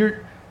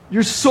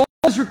 your soul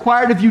is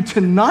required of you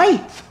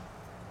tonight.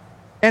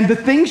 And the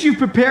things you've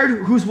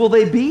prepared, whose will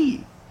they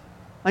be?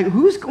 Like,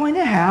 who's going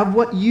to have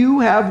what you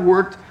have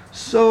worked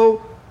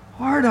so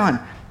hard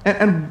on?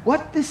 And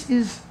what this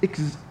is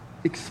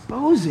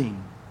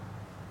exposing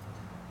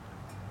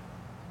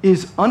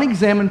is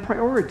unexamined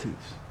priorities,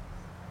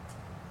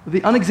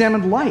 the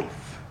unexamined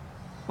life.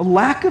 A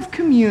lack of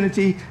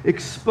community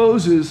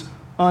exposes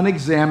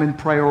unexamined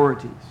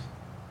priorities.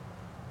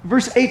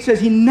 Verse 8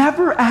 says he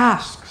never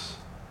asks.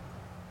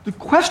 The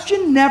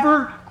question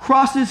never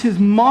crosses his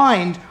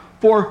mind,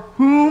 for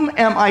whom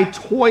am I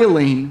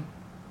toiling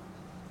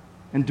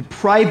and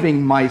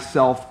depriving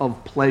myself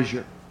of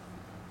pleasure?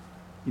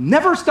 He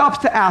never stops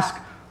to ask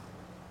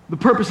the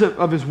purpose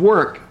of his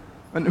work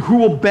and who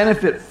will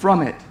benefit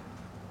from it.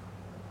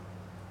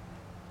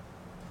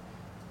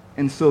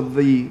 And so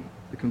the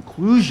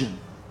conclusion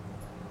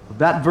of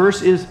that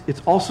verse is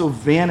it's also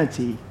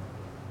vanity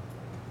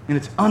and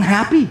it's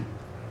unhappy.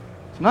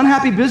 It's an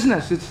unhappy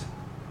business.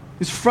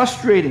 It's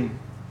frustrating.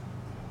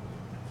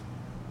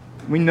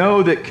 We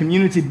know that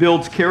community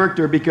builds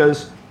character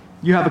because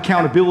you have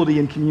accountability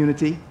in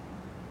community.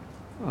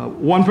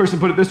 One person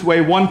put it this way: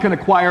 one can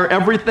acquire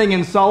everything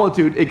in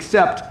solitude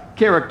except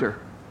character.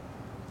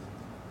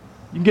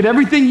 You can get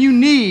everything you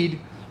need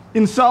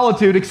in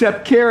solitude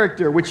except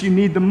character, which you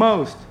need the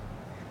most.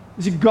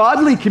 You see,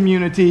 godly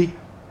community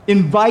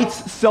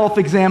invites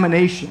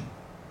self-examination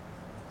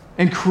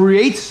and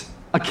creates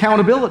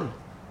accountability.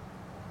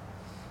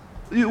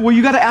 Well,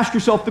 you got to ask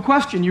yourself the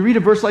question. You read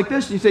a verse like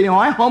this, and you say,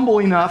 I'm humble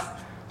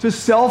enough to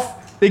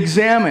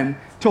self-examine,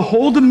 to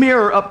hold a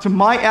mirror up to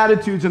my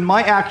attitudes and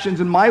my actions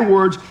and my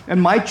words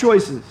and my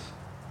choices.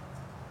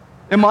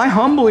 Am I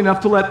humble enough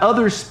to let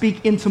others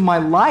speak into my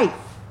life?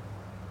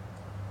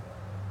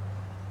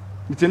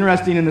 It's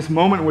interesting, in this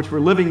moment in which we're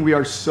living, we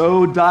are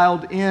so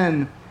dialed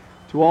in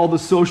to all the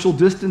social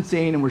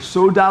distancing, and we're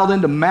so dialed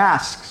into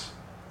masks.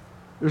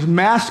 There's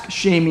mask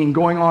shaming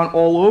going on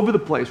all over the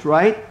place,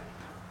 right?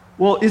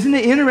 Well, isn't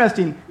it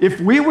interesting?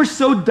 If we were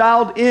so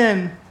dialed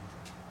in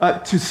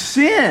to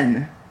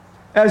sin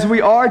as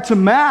we are to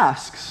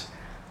masks,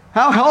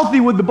 how healthy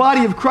would the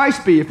body of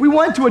Christ be? If we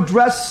wanted to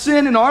address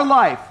sin in our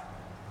life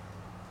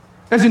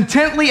as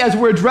intently as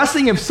we're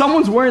addressing if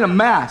someone's wearing a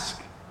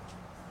mask,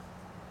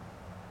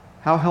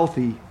 how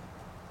healthy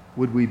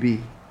would we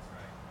be?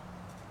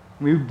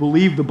 We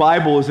believe the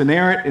Bible is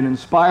inerrant and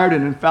inspired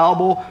and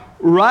infallible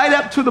right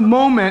up to the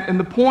moment and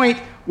the point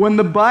when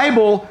the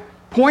Bible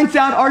points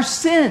out our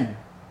sin.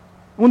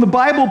 When the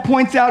Bible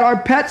points out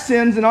our pet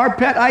sins and our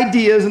pet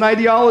ideas and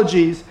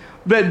ideologies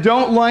that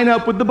don't line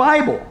up with the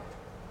Bible.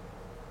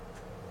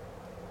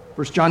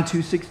 1 John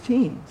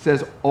 2:16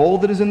 says, all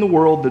that is in the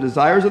world, the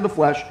desires of the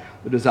flesh,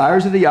 the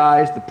desires of the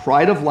eyes, the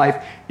pride of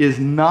life, is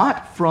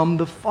not from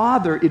the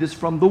Father, it is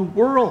from the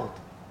world.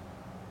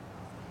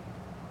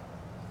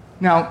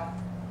 Now,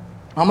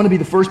 I'm going to be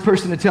the first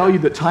person to tell you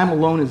that time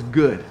alone is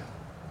good.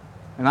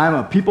 And I'm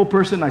a people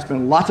person. I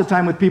spend lots of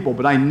time with people,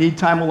 but I need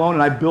time alone,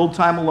 and I build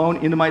time alone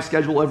into my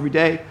schedule every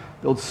day,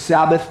 build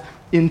Sabbath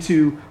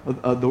into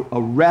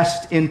a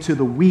rest into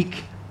the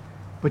week.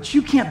 But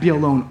you can't be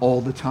alone all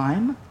the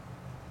time.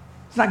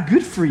 It's not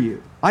good for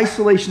you.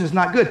 Isolation is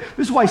not good.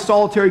 This is why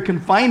solitary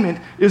confinement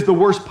is the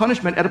worst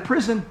punishment at a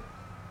prison.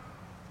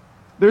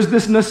 There's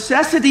this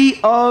necessity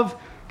of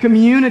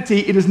community.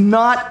 It is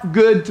not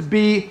good to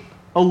be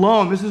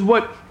alone. This is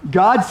what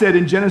God said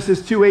in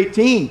Genesis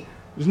 2:18.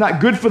 It's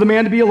not good for the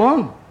man to be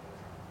alone.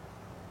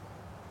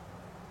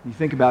 You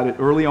think about it,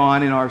 early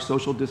on in our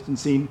social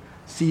distancing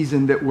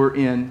season that we're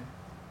in,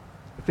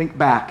 think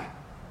back.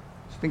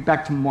 Just think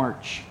back to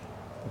March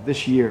of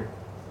this year.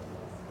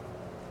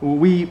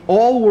 We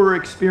all were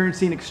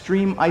experiencing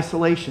extreme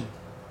isolation.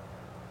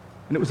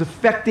 And it was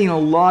affecting a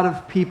lot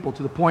of people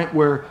to the point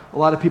where a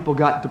lot of people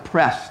got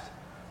depressed.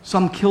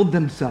 Some killed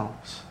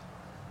themselves.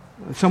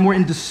 Some were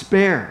in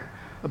despair.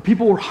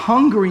 People were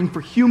hungering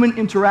for human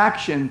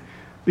interaction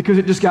because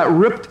it just got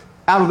ripped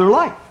out of their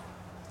life.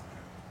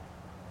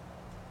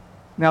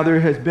 Now, there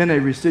has been a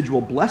residual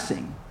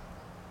blessing.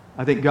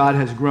 I think God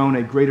has grown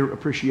a greater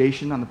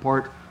appreciation on the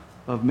part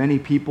of many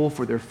people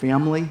for their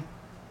family,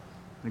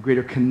 a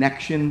greater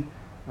connection,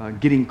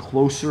 getting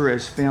closer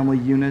as family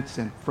units,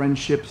 and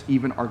friendships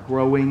even are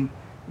growing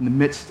in the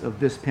midst of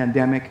this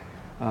pandemic.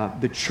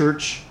 The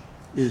church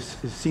is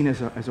seen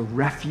as a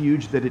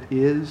refuge that it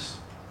is.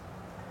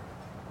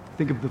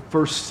 Think of the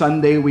first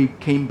Sunday we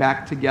came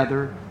back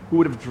together. Who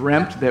would have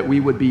dreamt that we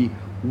would be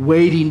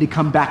waiting to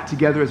come back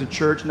together as a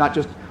church, not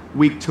just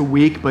week to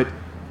week, but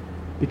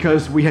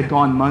because we had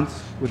gone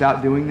months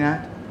without doing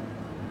that?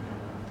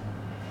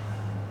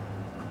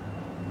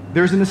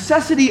 There's a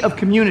necessity of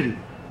community.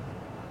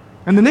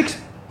 And the next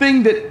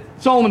thing that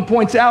Solomon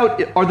points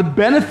out are the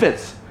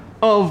benefits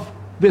of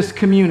this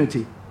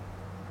community.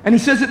 And he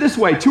says it this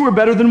way, 2 are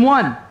better than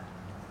 1.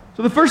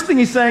 So the first thing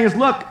he's saying is,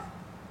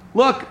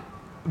 look,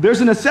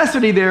 there's a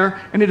necessity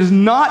there, and it is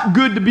not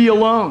good to be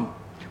alone.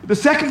 The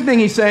second thing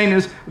he's saying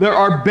is there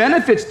are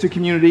benefits to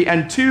community,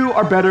 and 2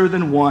 are better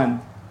than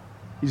 1.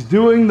 He's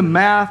doing the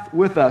math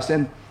with us.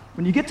 And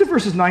when you get to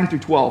verses 9 through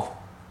 12,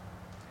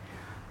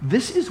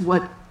 this is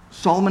what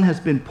Solomon has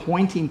been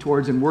pointing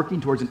towards and working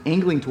towards and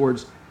angling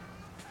towards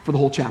for the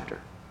whole chapter.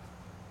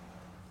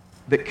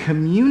 That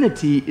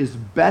community is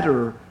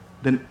better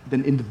than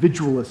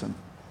individualism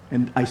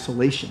and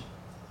isolation.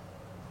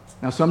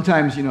 Now,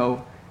 sometimes,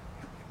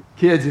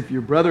 kids, if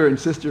your brother and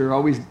sister are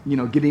always,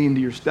 getting into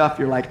your stuff,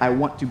 you're like, I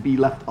want to be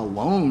left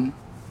alone,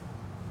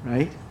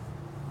 right?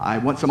 I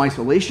want some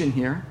isolation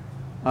here.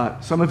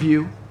 Some of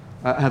you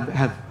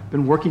have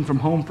been working from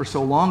home for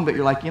so long that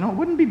you're like, it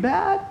wouldn't be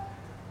bad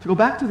to go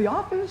back to the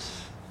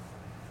office.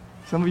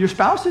 Some of your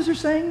spouses are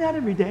saying that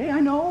every day, I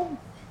know.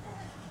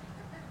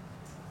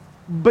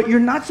 But you're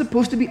not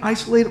supposed to be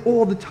isolated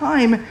all the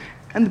time,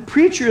 and the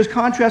preacher is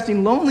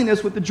contrasting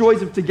loneliness with the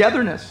joys of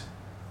togetherness.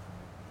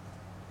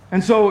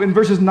 And so in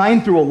verses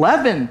 9 through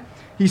 11,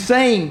 he's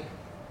saying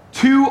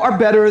 2 are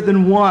better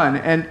than 1.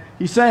 And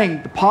he's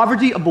saying the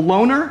poverty of the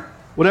loner,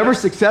 whatever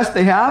success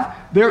they have,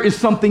 there is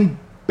something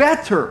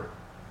better.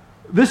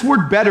 This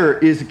word better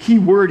is a key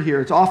word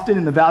here. It's often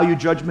in the value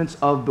judgments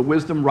of the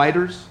wisdom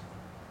writers.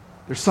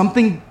 There's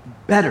something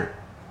better.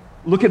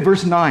 Look at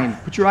verse 9.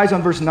 Put your eyes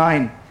on verse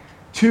 9.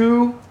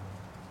 2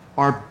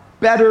 are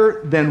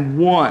better than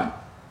 1.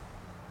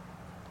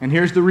 And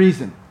here's the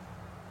reason.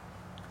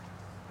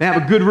 They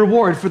have a good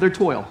reward for their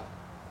toil.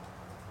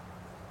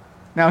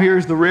 Now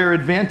here's the rare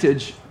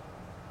advantage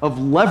of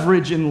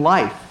leverage in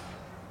life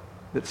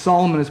that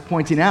Solomon is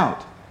pointing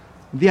out.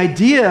 The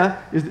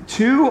idea is that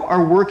 2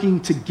 are working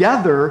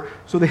together,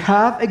 so they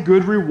have a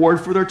good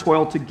reward for their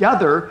toil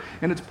together,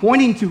 and it's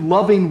pointing to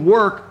loving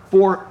work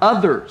for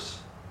others.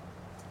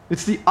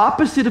 It's the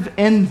opposite of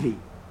envy.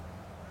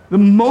 The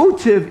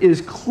motive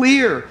is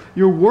clear.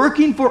 You're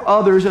working for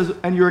others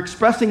and you're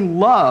expressing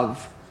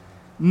love,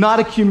 not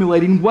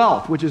accumulating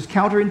wealth, which is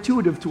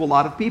counterintuitive to a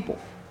lot of people.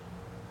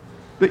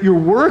 That your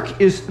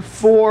work is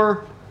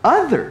for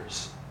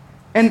others.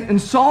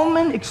 And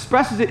Solomon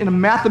expresses it in a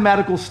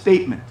mathematical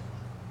statement.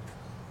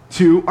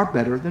 2 are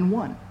better than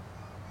 1.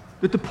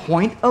 that the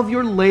point of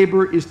your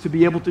labor is to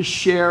be able to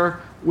share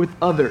with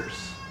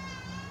others.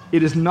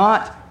 It is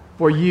not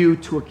for you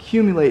to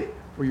accumulate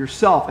for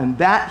yourself. And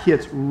that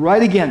hits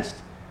right against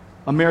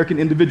American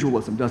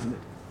individualism, doesn't it?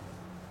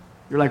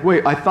 You're like,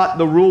 wait, I thought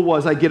the rule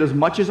was I get as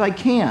much as I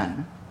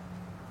can,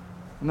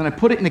 and then I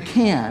put it in a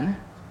can,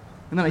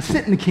 and then I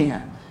sit in the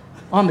can,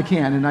 on the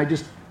can, and I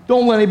just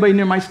don't let anybody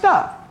near my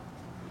stuff.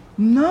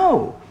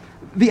 No.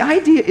 The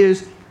idea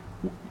is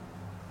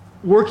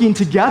working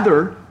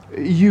together,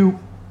 you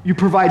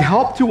provide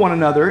help to one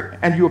another,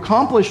 and you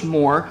accomplish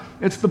more.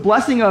 It's the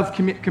blessing of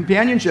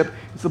companionship.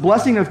 It's the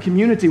blessing of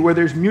community where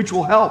there's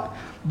mutual help.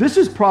 This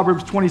is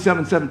Proverbs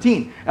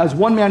 27:17. As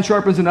one man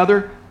sharpens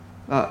another,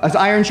 as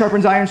iron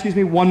sharpens iron,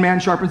 one man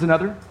sharpens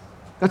another.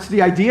 That's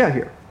the idea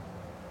here.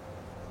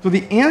 So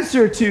the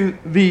answer to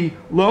the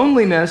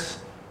loneliness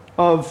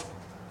of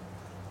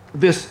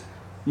this,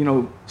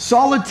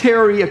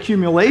 solitary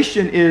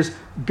accumulation is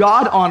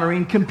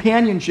God-honoring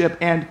companionship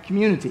and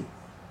community.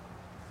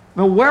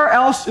 Now, where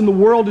else in the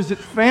world is it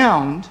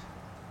found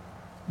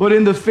but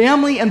in the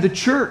family and the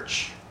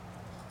church,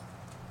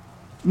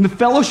 in the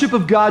fellowship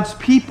of God's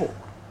people?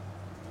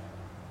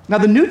 Now,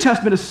 the New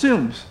Testament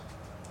assumes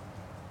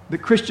that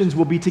Christians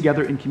will be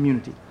together in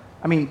community.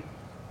 I mean,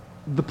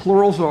 the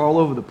plurals are all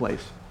over the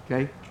place,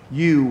 okay?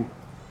 You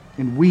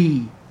and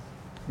we.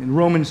 In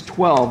Romans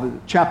 12, a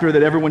chapter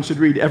that everyone should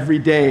read every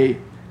day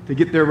to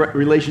get their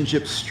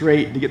relationships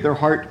straight, to get their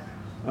heart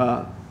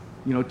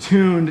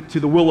tuned to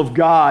the will of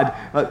God.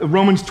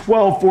 Romans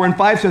 12, 4 and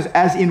 5 says,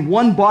 as in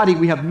one body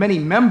we have many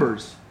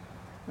members,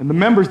 and the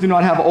members do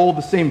not have all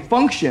the same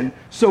function,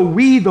 so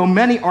we, though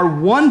many, are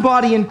one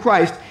body in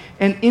Christ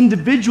and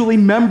individually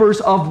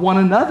members of one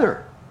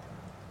another.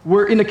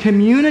 We're in a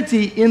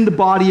community in the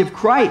body of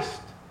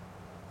Christ.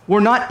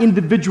 We're not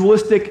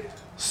individualistic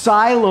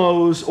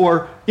silos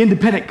or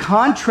independent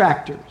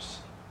contractors.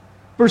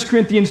 1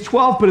 Corinthians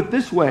 12 put it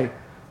this way: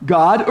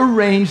 God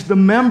arranged the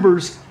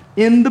members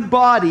in the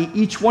body,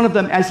 each one of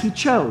them as he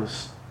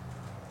chose.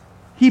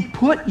 He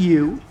put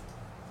you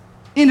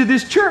into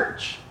this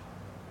church.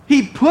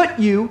 He put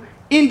you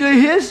into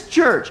his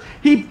church.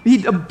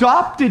 He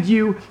adopted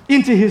you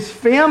into his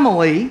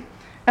family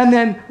and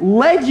then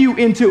led you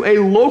into a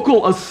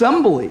local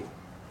assembly.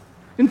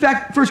 In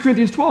fact, 1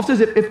 Corinthians 12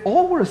 says if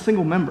all were a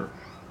single member,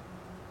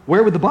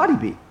 where would the body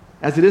be?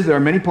 As it is, there are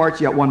many parts,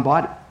 yet one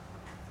body.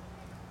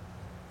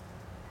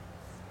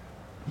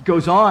 He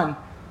goes on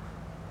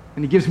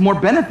and he gives more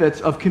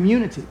benefits of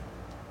community.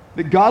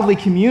 The godly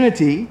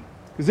community,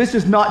 because this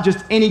is not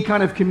just any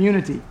kind of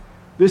community.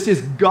 This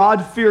is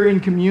God-fearing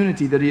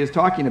community that he is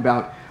talking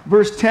about.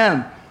 Verse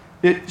 10,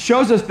 it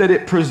shows us that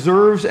it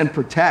preserves and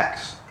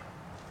protects.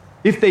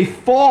 If they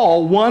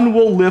fall, one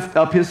will lift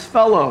up his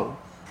fellow.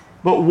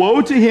 But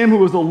woe to him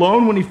who is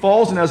alone when he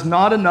falls and has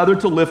not another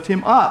to lift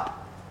him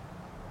up.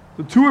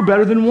 The two are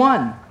better than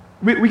one.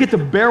 We get to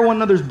bear one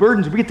another's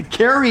burdens. We get to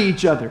carry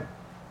each other.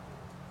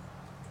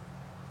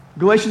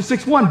 Galatians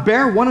 6:1,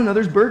 bear one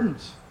another's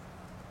burdens.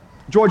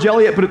 George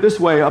Eliot put it this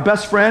way: a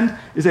best friend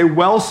is a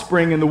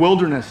wellspring in the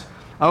wilderness.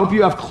 I hope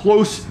you have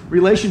close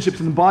relationships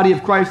in the body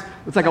of Christ.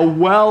 It's like a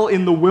well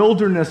in the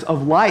wilderness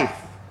of life.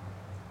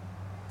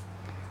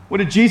 What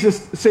did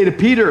Jesus say to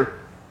Peter?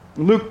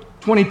 In Luke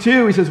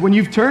 22, he says, when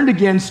you've turned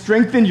again,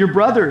 strengthen your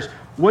brothers.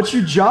 What's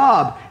your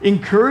job?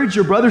 Encourage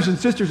your brothers and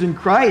sisters in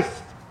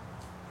Christ.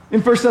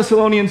 In 1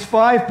 Thessalonians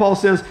 5, Paul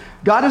says,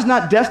 God has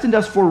not destined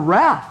us for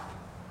wrath,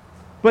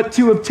 but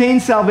to obtain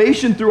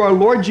salvation through our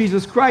Lord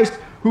Jesus Christ,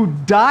 who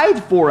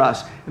died for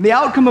us. And the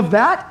outcome of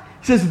that,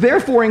 he says,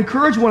 therefore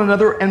encourage one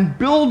another and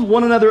build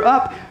one another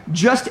up,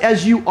 just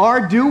as you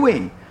are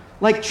doing.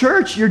 Like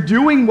church, you're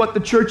doing what the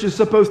church is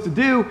supposed to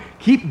do.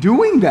 Keep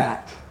doing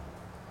that.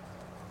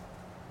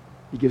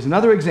 He gives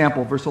another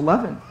example, verse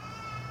 11.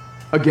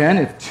 Again,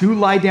 if two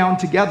lie down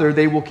together,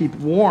 they will keep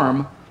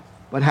warm,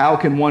 but how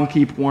can one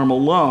keep warm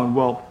alone?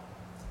 Well,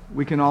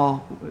 we can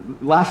all,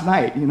 last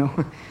night,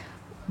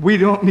 we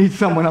don't need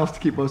someone else to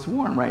keep us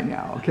warm right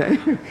now,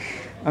 okay?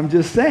 I'm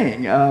just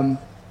saying.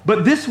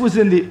 But this was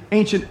in the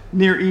ancient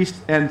Near East,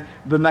 and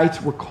the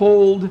nights were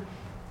cold,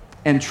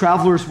 and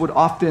travelers would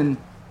often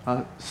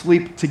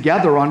sleep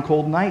together on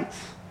cold nights.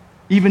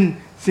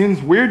 Even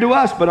seems weird to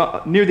us,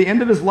 but near the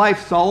end of his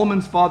life,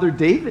 Solomon's father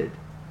David,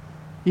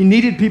 he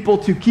needed people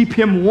to keep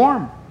him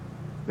warm.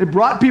 They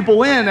brought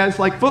people in as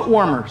like foot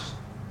warmers.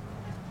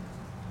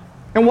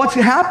 And what's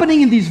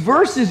happening in these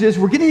verses is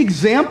we're getting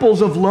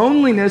examples of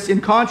loneliness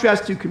in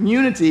contrast to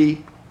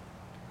community.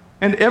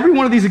 And every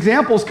one of these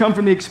examples come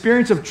from the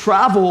experience of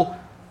travel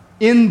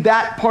in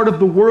that part of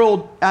the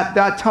world at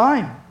that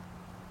time.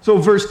 So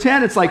verse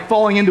 10, it's like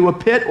falling into a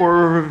pit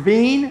or a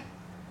ravine.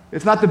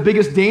 It's not the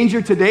biggest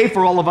danger today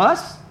for all of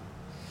us.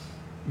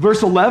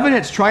 Verse 11,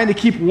 it's trying to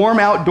keep warm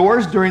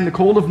outdoors during the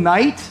cold of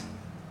night.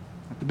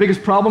 Not the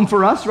biggest problem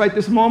for us right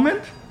this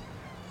moment.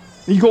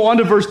 And you go on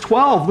to verse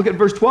 12. Look at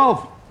verse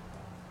 12.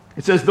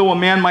 It says, though a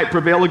man might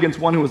prevail against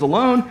one who is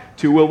alone,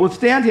 two will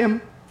withstand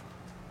him.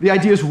 The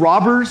idea is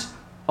robbers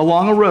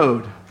along a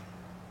road.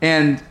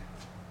 And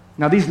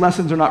Now, these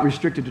lessons are not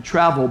restricted to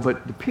travel,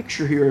 but the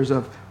picture here is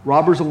of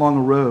robbers along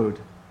a road,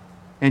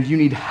 and you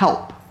need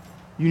help.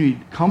 You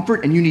need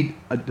comfort, and you need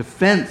a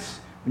defense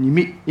when you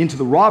meet into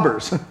the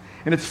robbers.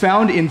 And it's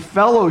found in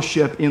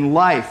fellowship in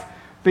life.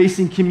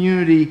 Facing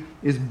community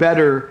is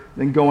better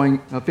than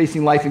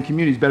facing life in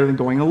community is better than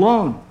going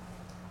alone.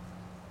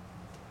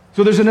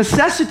 So there's a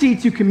necessity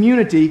to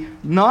community,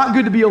 not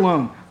good to be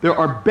alone. There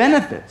are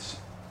benefits.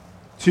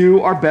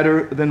 Two are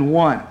better than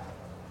one.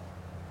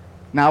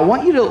 Now, I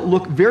want you to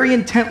look very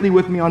intently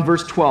with me on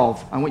verse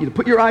 12. I want you to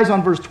put your eyes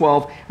on verse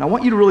 12, and I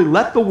want you to really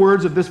let the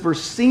words of this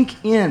verse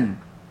sink in.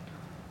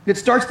 It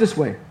starts this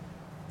way.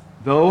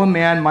 Though a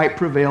man might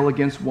prevail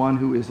against one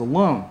who is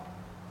alone,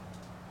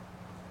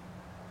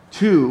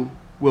 two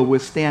will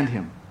withstand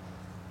him.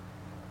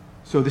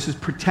 So this is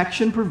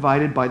protection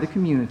provided by the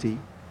community.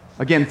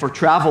 Again, for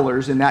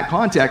travelers in that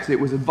context, it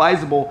was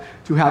advisable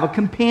to have a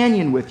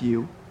companion with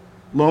you.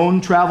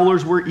 Lone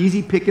travelers were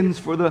easy pickings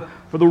for the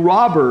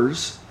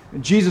robbers.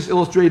 And Jesus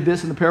illustrated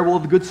this in the parable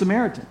of the Good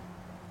Samaritan.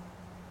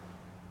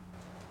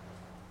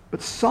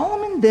 But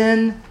Solomon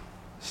then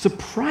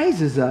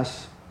surprises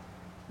us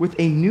with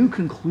a new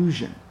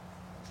conclusion.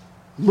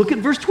 Look at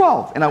verse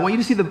 12, and I want you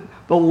to see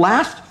the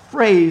last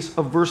phrase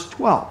of verse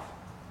 12.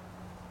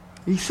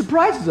 He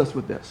surprises us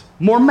with this.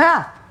 More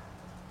math.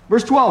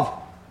 Verse 12,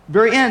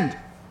 very end.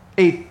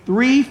 A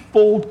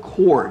threefold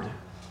cord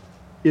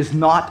is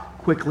not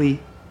quickly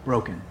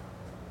broken.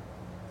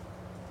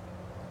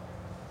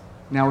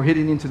 Now we're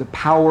hitting into the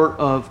power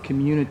of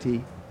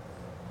community.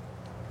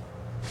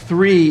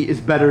 3 is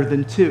better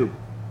than 2.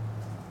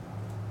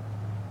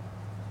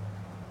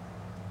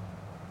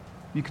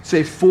 You could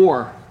say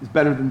 4 is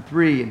better than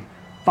 3, and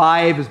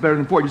 5 is better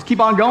than 4. Just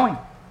keep on going.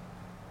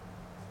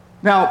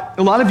 Now,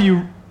 a lot of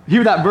you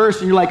hear that verse,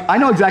 and you're like, I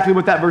know exactly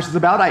what that verse is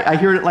about. I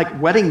hear it at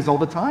like weddings all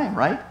the time,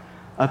 right?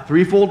 A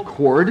threefold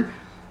cord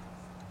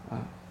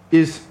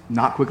is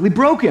not quickly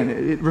broken.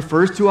 It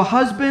refers to a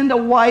husband, a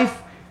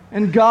wife,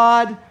 and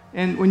God.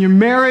 And when your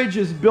marriage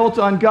is built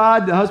on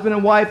God, the husband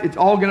and wife, it's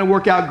all going to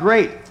work out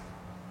great.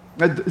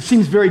 It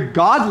seems very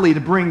godly to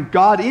bring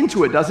God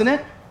into it, doesn't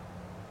it?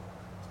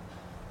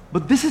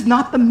 But this is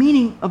not the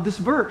meaning of this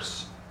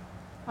verse.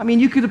 I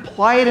mean, you could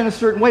apply it in a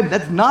certain way, but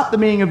that's not the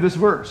meaning of this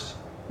verse.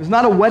 It's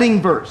not a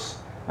wedding verse.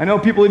 I know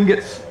people even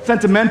get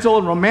sentimental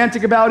and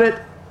romantic about it.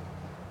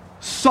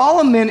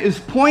 Solomon is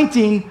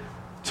pointing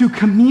to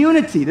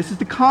community. This is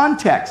the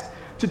context.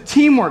 To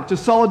teamwork, to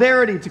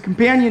solidarity, to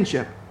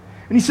companionship.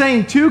 And he's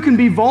saying two can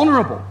be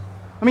vulnerable.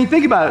 I mean,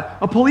 think about it.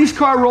 A police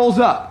car rolls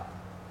up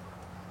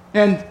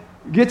and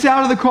gets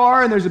out of the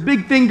car, and there's a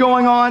big thing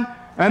going on,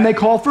 and they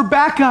call for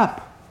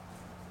backup.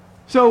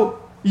 So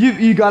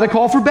you got to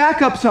call for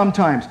backup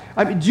sometimes.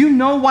 I mean, do you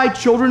know why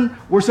children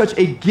were such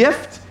a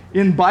gift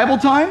in Bible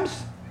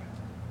times?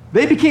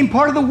 They became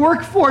part of the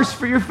workforce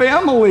for your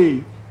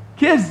family.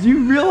 Kids, do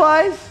you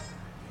realize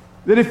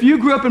that if you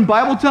grew up in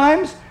Bible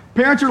times,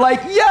 parents are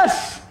like,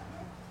 yes,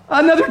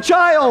 another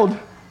child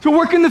to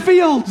work in the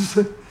fields.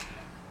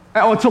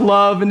 To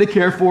love and to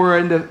care for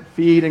and to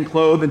feed and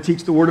clothe and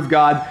teach the Word of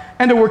God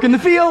and to work in the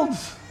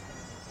fields.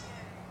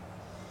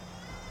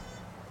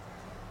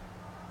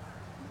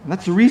 And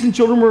that's the reason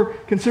children were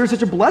considered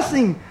such a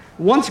blessing.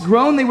 Once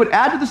grown, they would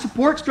add to the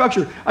support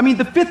structure. I mean,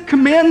 the 5th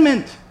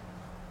commandment,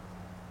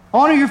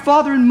 honor your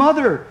father and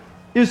mother,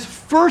 is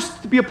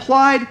first to be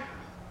applied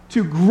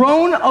to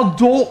grown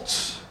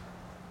adults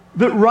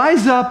that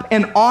rise up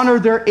and honor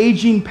their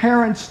aging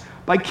parents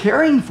by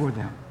caring for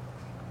them.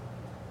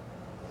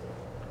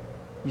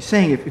 He's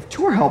saying if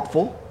 2 are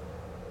helpful,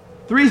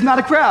 3 is not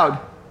a crowd.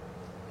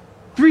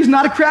 3 is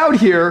not a crowd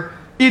here.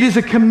 It is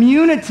a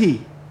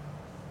community.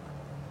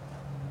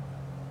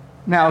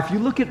 Now, if you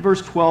look at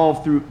verse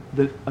 12 through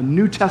a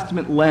New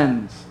Testament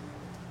lens,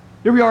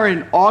 here we are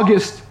in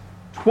August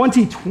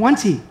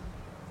 2020.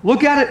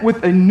 Look at it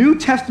with a New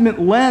Testament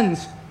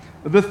lens.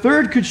 The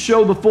third could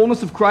show the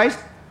fullness of Christ,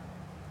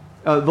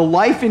 the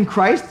life in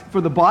Christ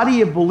for the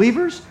body of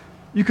believers.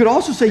 You could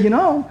also say,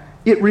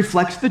 it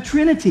reflects the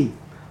Trinity,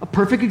 a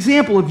perfect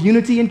example of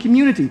unity and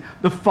community.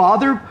 The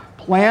Father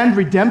planned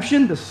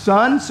redemption, the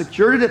Son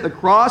secured it at the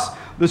cross,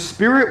 the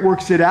Spirit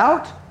works it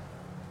out.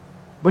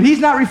 But he's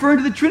not referring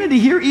to the Trinity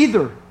here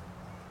either.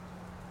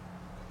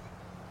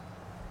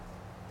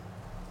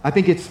 I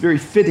think it's very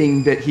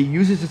fitting that he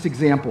uses this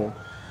example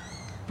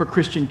for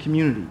Christian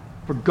community,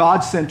 for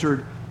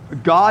God-centered,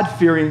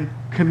 God-fearing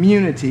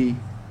community.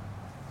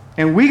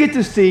 And we get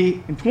to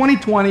see in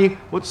 2020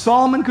 what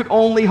Solomon could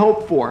only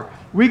hope for.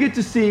 We get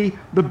to see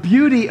the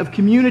beauty of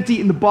community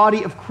in the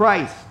body of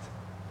Christ.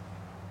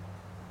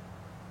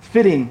 It's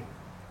fitting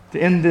to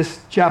end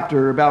this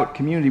chapter about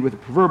community with a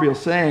proverbial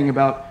saying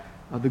about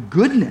the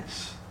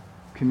goodness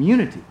of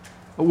community.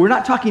 But we're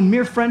not talking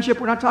mere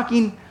friendship. We're not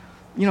talking,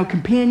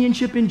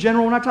 companionship in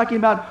general. We're not talking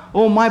about,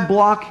 my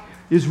block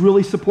is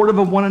really supportive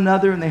of one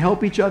another and they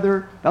help each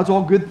other. That's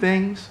all good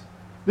things.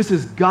 This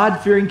is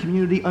God-fearing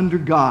community under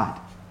God.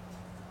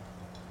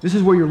 This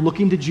is where you're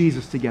looking to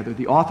Jesus together,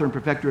 the author and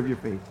perfecter of your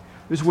faith.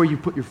 This is where you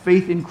put your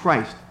faith in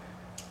Christ.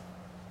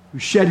 who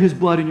shed his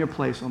blood in your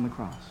place on the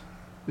cross.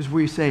 This is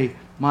where you say,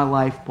 my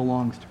life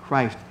belongs to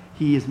Christ.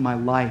 He is my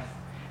life,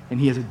 and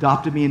he has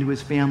adopted me into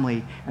his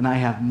family, and I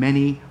have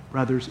many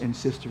brothers and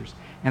sisters,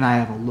 and I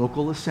have a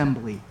local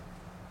assembly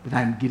that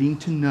I'm getting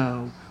to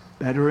know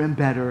better and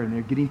better, and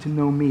they're getting to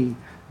know me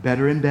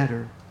better and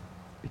better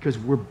because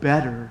we're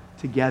better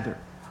together.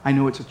 I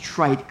know it's a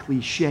trite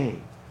cliche,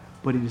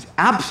 but it is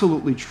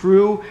absolutely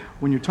true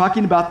when you're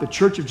talking about the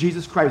Church of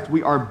Jesus Christ.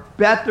 We are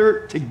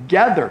better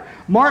together.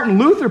 Martin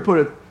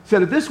Luther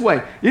said it this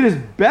way: it is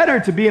better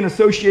to be in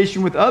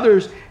association with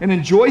others and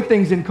enjoy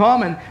things in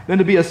common than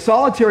to be a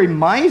solitary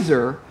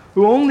miser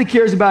who only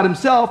cares about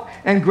himself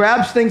and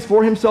grabs things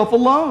for himself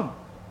alone.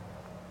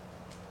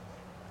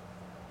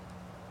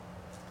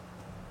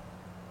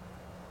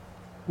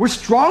 We're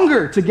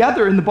stronger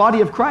together in the body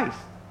of Christ,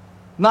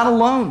 not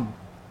alone.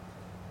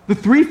 The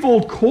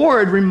threefold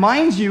cord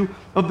reminds you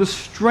of the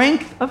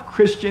strength of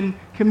Christian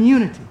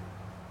community.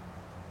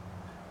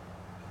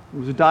 There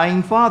was a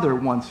dying father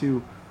once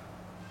who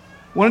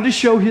wanted to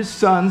show his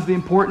sons the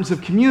importance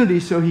of community,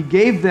 so he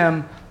gave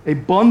them a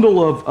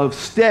bundle of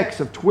sticks,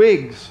 of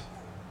twigs.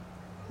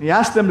 He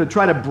asked them to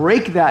try to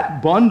break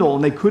that bundle,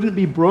 and they couldn't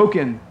be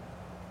broken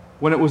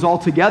when it was all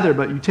together,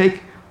 but you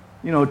take,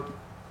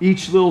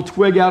 each little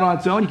twig out on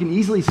its own, you can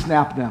easily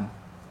snap them.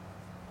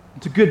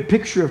 It's a good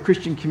picture of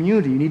Christian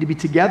community. You need to be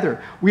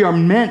together. We are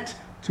meant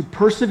to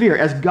persevere.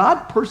 As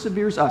God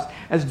perseveres us,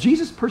 as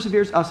Jesus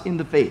perseveres us in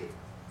the faith,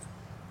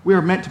 we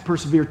are meant to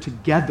persevere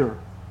together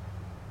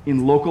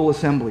in local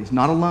assemblies,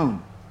 not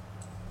alone.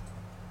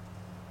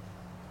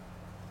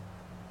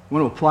 I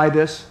want to apply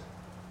this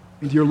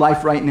into your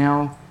life right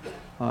now.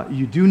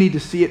 You do need to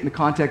see it in the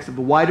context of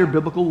the wider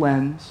biblical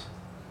lens,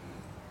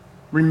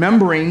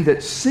 remembering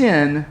that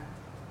sin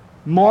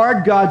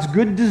marred God's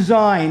good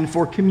design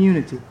for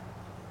community.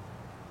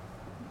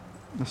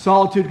 Now,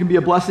 solitude can be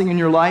a blessing in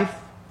your life,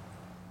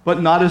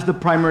 but not as the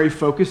primary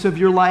focus of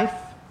your life.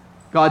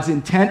 God's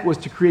intent was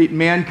to create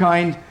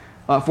mankind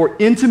for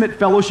intimate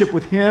fellowship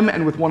with him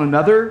and with one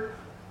another.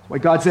 That's why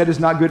God said it's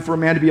not good for a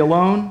man to be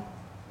alone.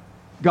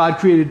 God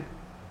created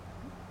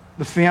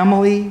the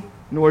family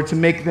in order to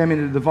make them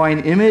in a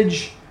divine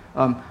image.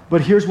 But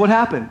here's what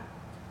happened.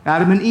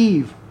 Adam and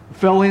Eve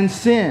fell in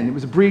sin. It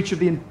was a breach of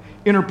the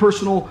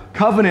interpersonal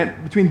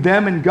covenant between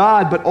them and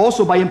God, but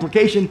also by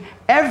implication,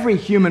 every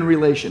human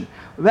relation.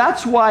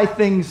 That's why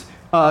things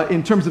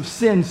in terms of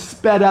sin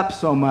sped up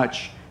so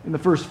much in the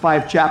first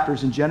 5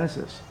 chapters in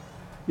Genesis.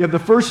 You have the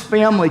first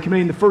family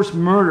committing the first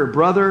murder,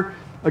 brother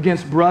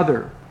against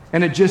brother,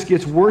 and it just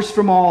gets worse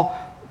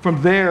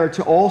from there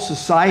to all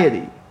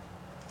society,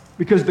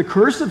 because the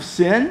curse of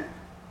sin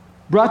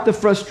brought the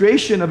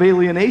frustration of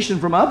alienation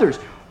from others.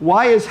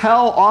 Why is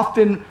hell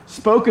often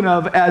spoken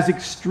of as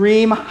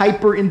extreme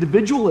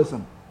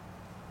hyper-individualism?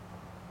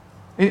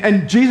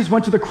 And Jesus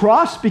went to the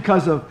cross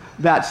because of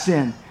that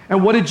sin.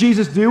 And what did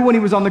Jesus do when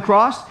he was on the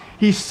cross?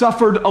 He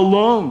suffered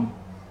alone.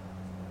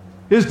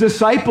 His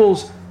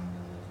disciples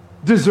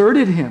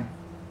deserted him.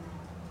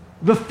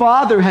 The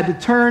Father had to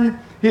turn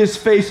his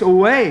face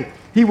away.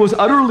 He was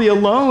utterly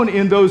alone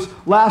in those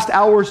last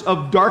hours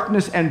of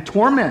darkness and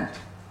torment.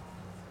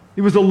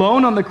 He was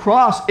alone on the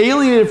cross,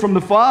 alienated from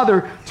the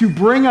Father to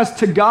bring us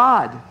to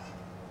God,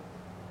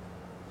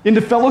 into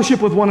fellowship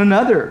with one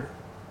another.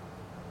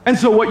 And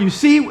so what you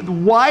see with the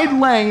wide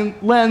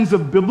lens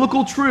of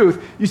biblical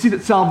truth, you see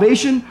that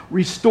salvation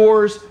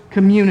restores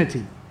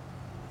community.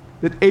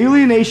 That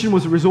alienation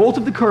was a result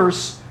of the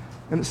curse,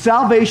 and that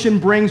salvation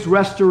brings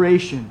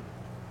restoration.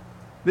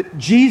 That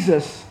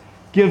Jesus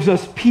gives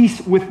us peace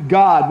with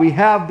God. We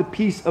have the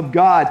peace of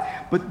God.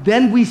 But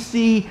then we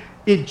see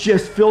it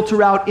just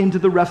filter out into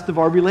the rest of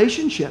our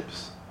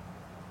relationships.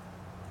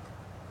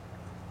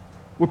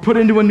 We're put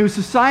into a new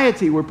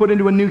society. We're put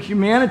into a new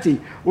humanity.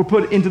 We're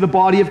put into the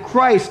body of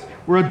Christ.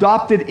 We're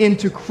adopted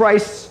into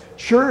Christ's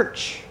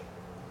church.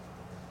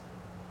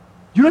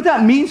 You know what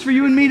that means for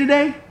you and me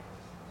today?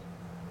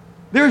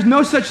 There is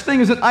no such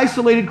thing as an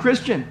isolated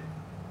Christian.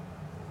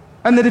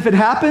 And that if it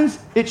happens,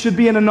 it should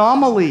be an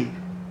anomaly,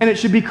 and it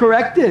should be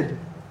corrected.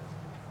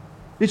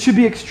 It should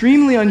be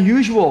extremely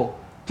unusual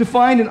to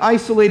find an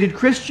isolated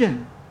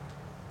Christian.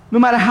 No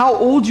matter how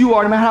old you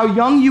are, no matter how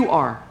young you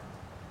are,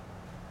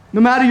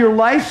 no matter your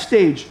life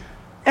stage,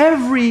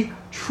 every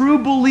true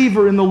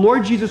believer in the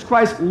Lord Jesus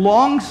Christ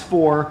longs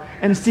for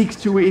and seeks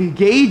to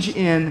engage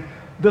in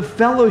the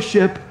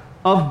fellowship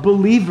of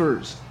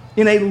believers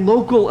in a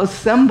local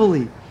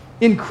assembly,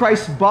 in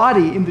Christ's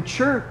body, in the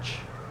church.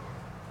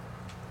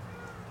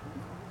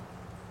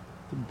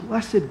 It's a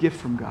blessed gift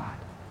from God.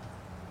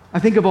 I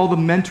think of all the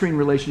mentoring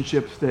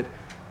relationships that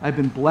I've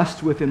been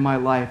blessed with in my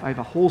life. I have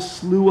a whole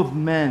slew of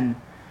men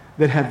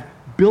that have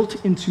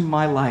built into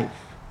my life.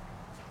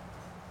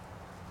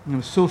 And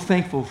I'm so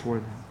thankful for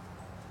them.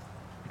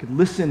 I could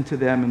listen to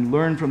them and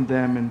learn from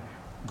them and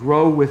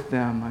grow with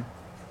them.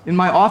 In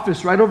my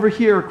office, right over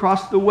here,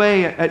 across the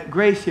way at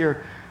Grace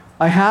here,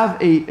 I have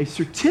a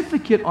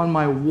certificate on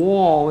my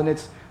wall, and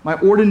it's my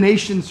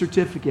ordination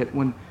certificate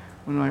when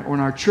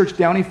our church,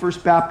 Downey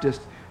First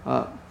Baptist,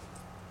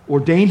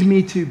 ordained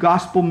me to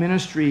gospel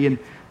ministry, and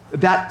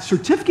that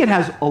certificate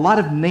has a lot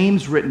of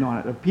names written on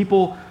it of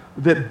people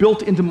that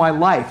built into my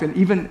life. And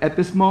even at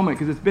this moment,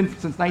 because it's been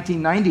since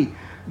 1990,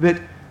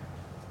 that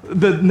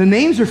the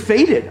names are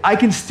faded. I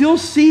can still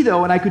see,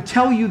 though, and I could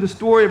tell you the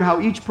story of how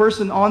each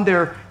person on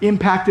there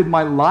impacted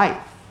my life.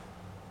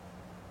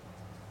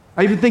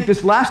 I even think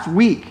this last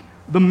week,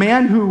 the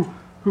man who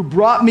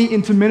brought me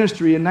into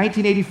ministry in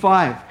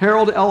 1985,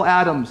 Harold L.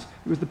 Adams,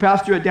 he was the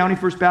pastor at Downey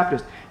First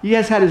Baptist. He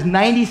has had his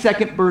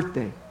 92nd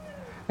birthday.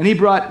 And he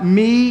brought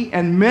me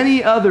and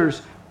many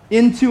others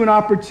into an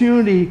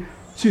opportunity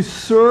to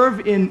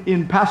serve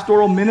in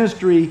pastoral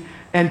ministry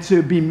and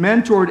to be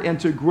mentored and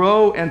to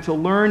grow and to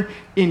learn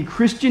in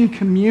Christian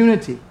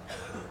community,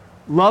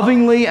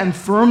 lovingly and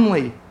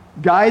firmly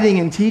guiding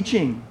and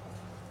teaching.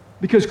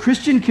 Because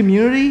Christian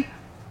community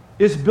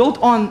is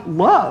built on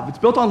love. It's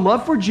built on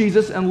love for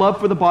Jesus and love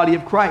for the body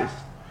of Christ.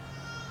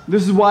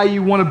 This is why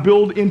you want to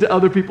build into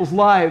other people's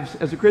lives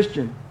as a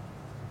Christian.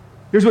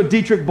 Here's what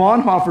Dietrich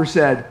Bonhoeffer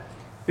said: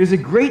 "It is a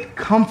great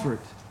comfort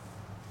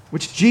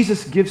which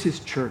Jesus gives his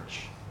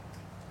church.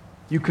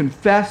 You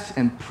confess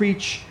and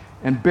preach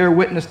and bear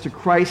witness to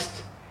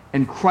Christ,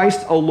 and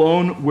Christ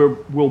alone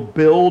will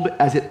build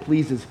as it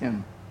pleases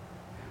him.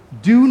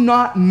 Do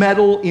not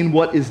meddle in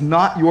what is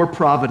not your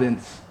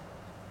providence.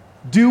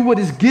 Do what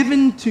is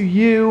given to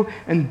you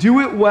and do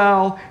it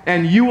well,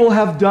 and you will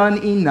have done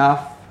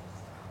enough.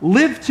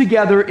 Live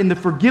together in the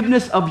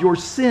forgiveness of your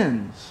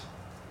sins.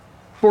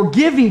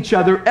 Forgive each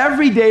other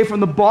every day from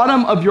the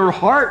bottom of your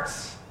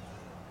hearts."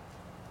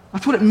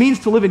 That's what it means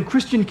to live in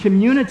Christian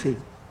community,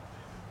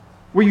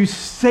 where you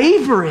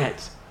savor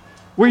it,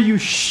 where you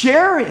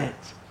share it.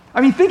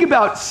 I mean, think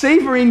about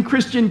savoring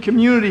Christian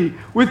community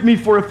with me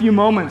for a few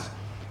moments.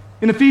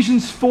 In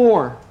Ephesians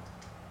 4,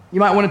 you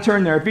might want to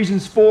turn there,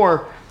 Ephesians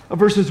 4,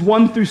 verses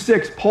 1 through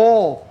 6,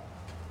 Paul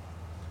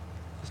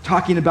is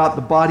talking about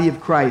the body of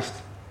Christ,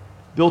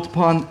 built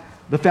upon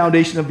the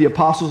foundation of the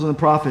apostles and the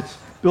prophets,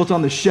 built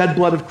on the shed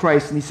blood of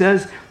Christ. And he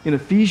says in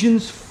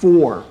Ephesians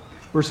 4,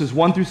 verses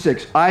 1 through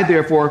 6, "I,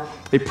 therefore,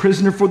 a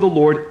prisoner for the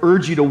Lord,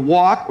 urge you to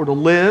walk or to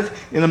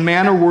live in a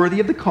manner worthy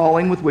of the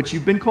calling with which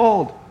you've been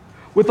called,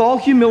 with all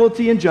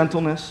humility and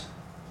gentleness,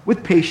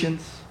 with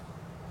patience,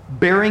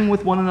 bearing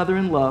with one another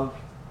in love,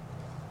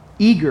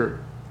 eager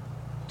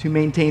to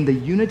maintain the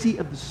unity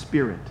of the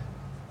Spirit,"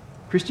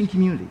 Christian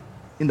community,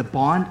 "in the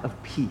bond of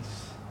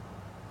peace.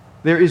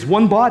 There is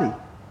one body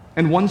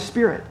and one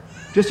Spirit,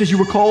 just as you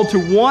were called to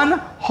one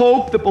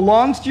hope that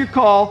belongs to your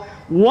call,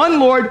 one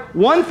Lord,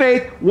 one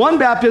faith, one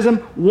baptism,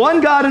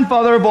 one God and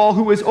Father of all,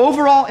 who is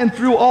over all and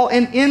through all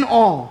and in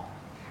all."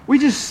 We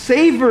just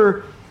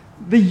savor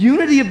the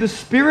unity of the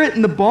Spirit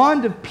and the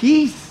bond of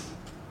peace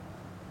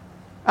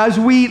as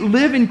we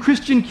live in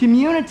Christian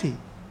community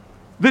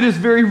that is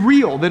very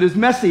real, that is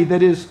messy,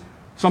 that is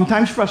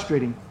sometimes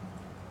frustrating.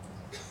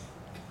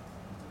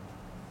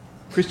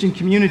 Christian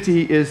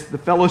community is the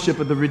fellowship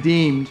of the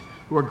redeemed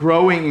who are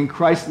growing in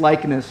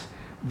Christ-likeness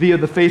via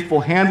the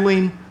faithful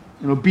handling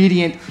and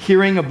obedient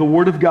hearing of the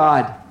Word of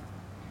God.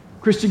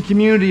 Christian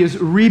community is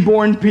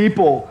reborn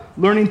people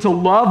learning to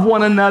love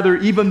one another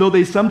even though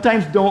they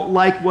sometimes don't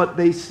like what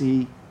they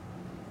see.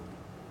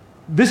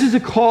 This is a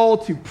call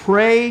to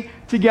pray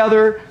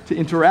together, to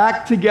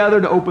interact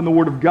together, to open the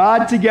Word of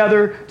God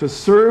together, to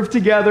serve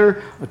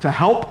together, to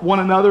help one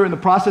another in the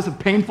process of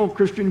painful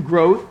Christian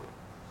growth,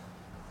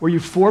 where you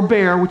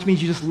forbear, which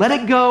means you just let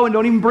it go and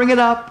don't even bring it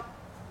up.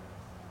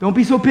 Don't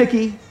be so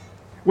picky.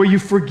 Where you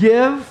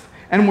forgive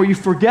and where you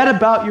forget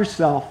about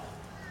yourself.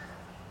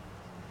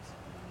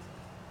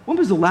 When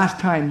was the last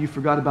time you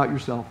forgot about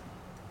yourself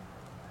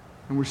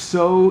and were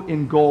so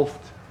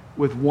engulfed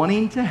with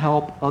wanting to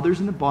help others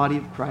in the body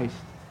of Christ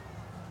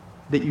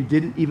that you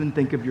didn't even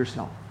think of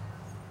yourself?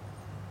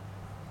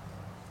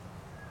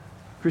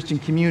 Christian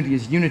community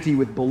is unity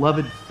with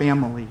beloved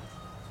family.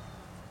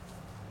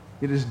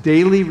 It is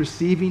daily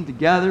receiving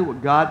together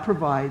what God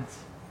provides.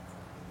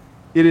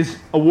 It is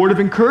a word of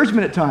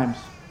encouragement at times.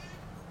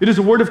 It is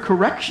a word of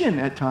correction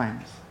at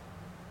times.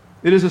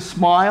 It is a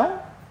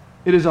smile.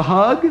 It is a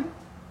hug.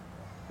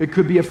 It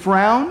could be a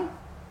frown.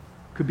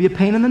 It could be a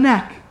pain in the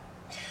neck.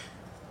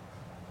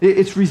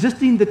 It's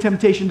resisting the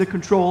temptation to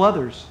control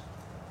others,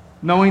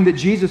 knowing that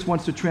Jesus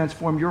wants to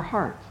transform your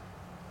heart.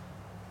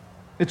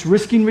 It's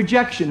risking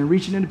rejection and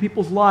reaching into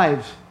people's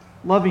lives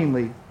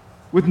lovingly,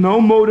 with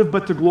no motive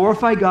but to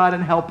glorify God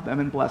and help them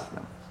and bless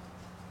them.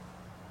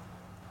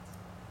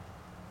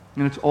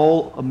 And it's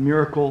all a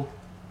miracle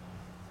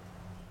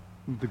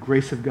of the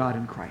grace of God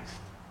in Christ.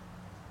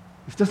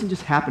 This doesn't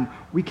just happen.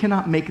 We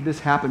cannot make this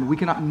happen. We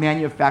cannot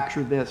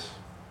manufacture this.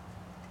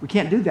 We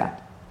can't do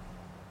that.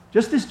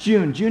 Just this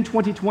June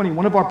 2020,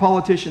 one of our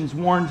politicians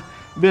warned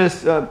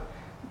this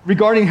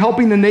regarding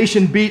helping the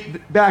nation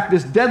beat back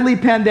this deadly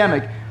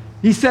pandemic.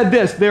 He said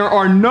this: "There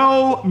are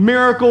no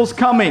miracles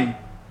coming.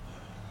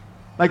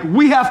 Like,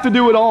 we have to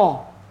do it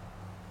all."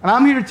 And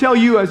I'm here to tell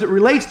you, as it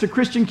relates to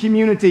Christian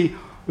community,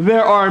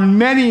 there are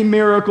many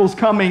miracles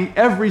coming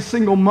every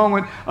single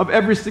moment of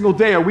every single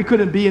day, or we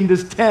couldn't be in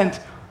this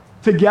tent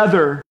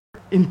together.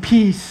 in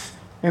peace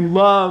and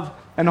love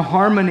and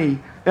harmony.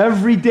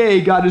 Every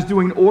day, God is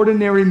doing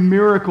ordinary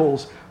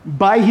miracles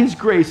by His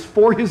grace,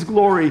 for His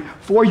glory,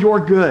 for your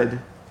good.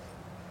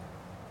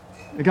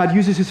 And God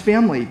uses His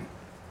family,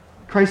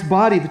 Christ's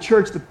body, the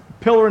church, the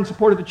pillar and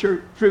support of the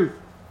truth. We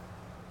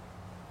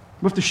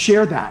have to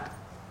share that.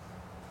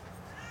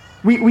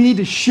 We need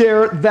to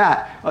share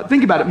that.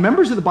 Think about it.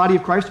 Members of the body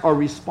of Christ are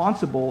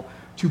responsible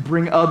to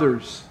bring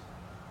others,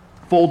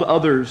 fold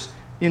others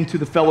into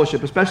the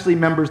fellowship, especially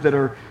members that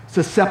are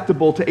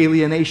susceptible to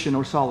alienation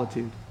or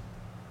solitude.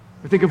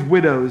 We think of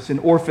widows and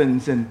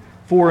orphans and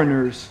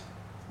foreigners.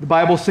 The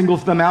Bible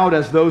singles them out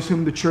as those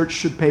whom the church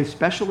should pay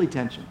special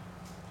attention.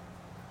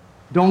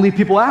 Don't leave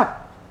people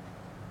out.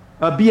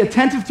 Be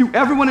attentive to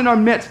everyone in our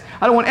midst.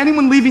 I don't want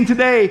anyone leaving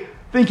today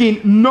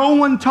thinking, no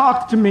one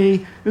talked to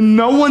me,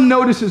 no one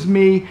notices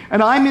me,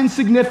 and I'm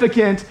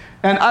insignificant,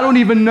 and I don't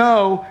even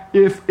know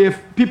if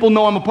people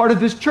know I'm a part of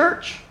this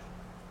church.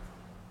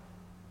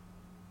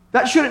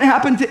 That shouldn't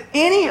happen to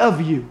any of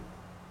you.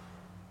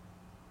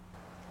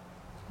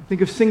 I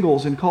think of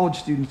singles and college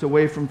students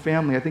away from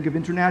family. I think of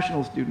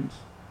international students.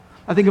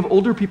 I think of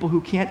older people who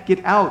can't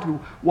get out,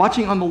 who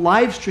watching on the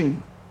live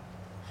stream.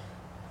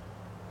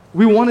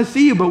 We want to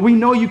see you, but we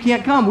know you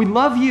can't come. We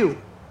love you.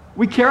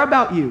 We care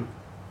about you.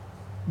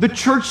 The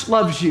church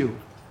loves you.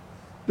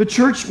 The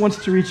church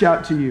wants to reach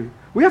out to you.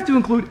 We have to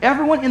include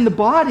everyone in the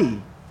body.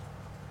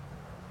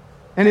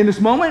 And in this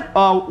moment,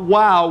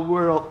 wow,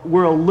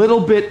 we're a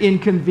little bit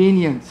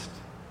inconvenienced.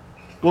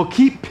 We'll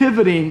keep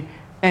pivoting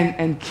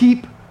and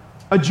keep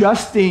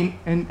adjusting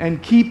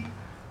and keep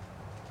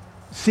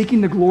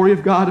seeking the glory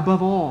of God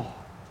above all.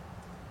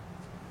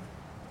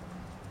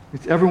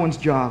 It's everyone's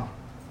job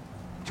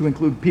to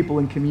include people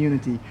in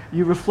community.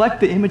 You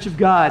reflect the image of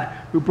God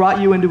who brought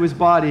you into His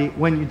body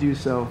when you do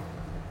so.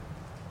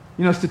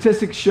 You know,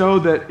 statistics show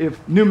that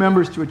if new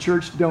members to a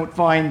church don't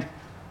find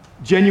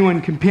genuine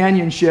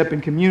companionship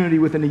and community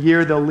within a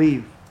year, they'll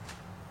leave.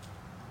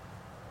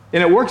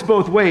 And it works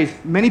both ways.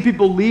 Many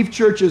people leave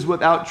churches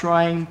without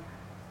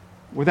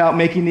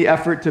making the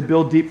effort to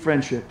build deep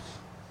friendships.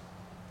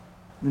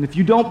 And if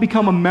you don't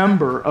become a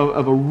member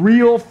of a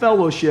real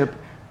fellowship,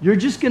 you're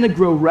just going to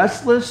grow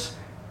restless,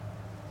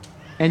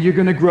 and you're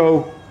going to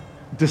grow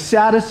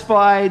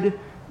dissatisfied, and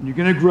you're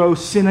going to grow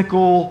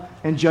cynical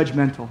and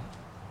judgmental.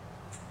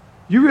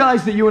 You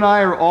realize that you and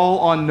I are all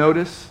on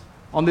notice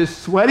on this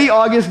sweaty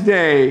August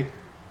day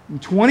in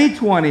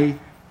 2020.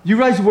 You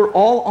realize we're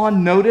all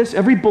on notice,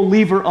 every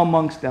believer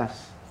amongst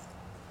us.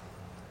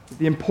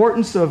 The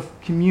importance of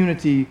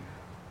community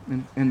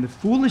and the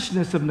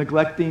foolishness of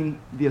neglecting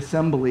the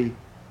assembly,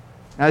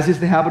 as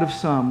is the habit of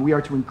some. We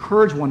are to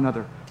encourage one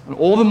another, and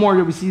all the more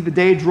that we see the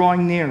day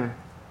drawing near.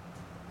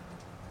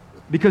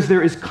 Because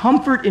there is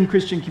comfort in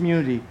Christian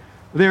community.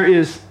 There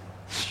is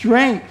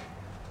strength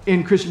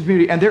in Christian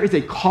community, and there is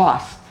a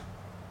cost.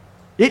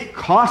 It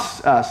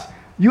costs us.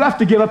 You have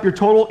to give up your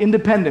total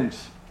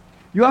independence.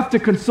 You have to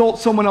consult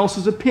someone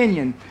else's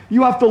opinion.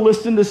 You have to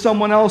listen to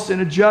someone else and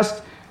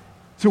adjust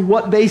to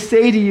what they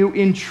say to you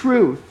in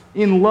truth,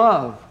 in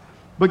love.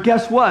 But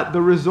guess what? The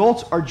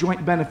results are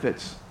joint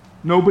benefits.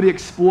 Nobody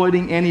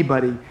exploiting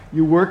anybody.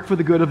 You work for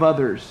the good of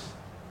others.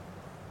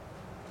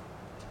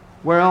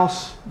 Where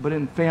else but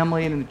in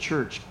family and in the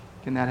church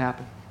can that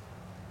happen?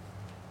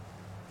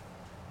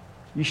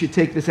 You should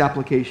take this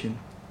application.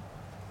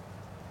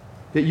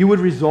 That you would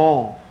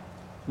resolve.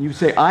 You would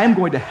say, I am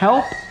going to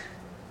help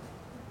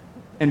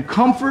and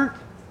comfort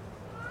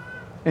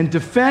and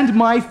defend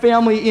my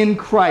family in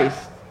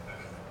Christ.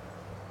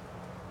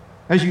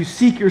 As you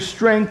seek your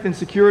strength and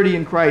security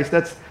in Christ,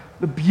 that's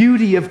the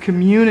beauty of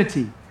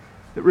community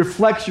that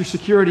reflects your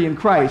security in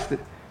Christ. That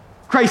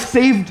Christ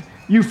saved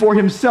you for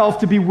Himself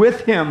to be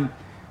with Him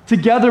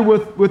together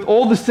with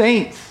all the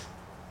saints.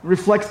 It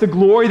reflects the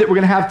glory that we're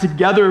going to have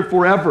together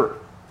forever.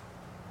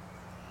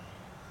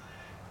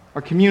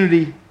 Our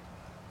community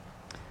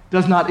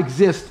does not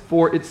exist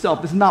for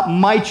itself. This is not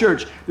my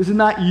church. This is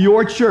not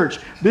your church.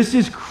 This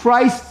is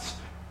Christ's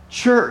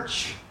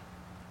church.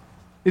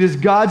 It is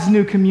God's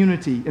new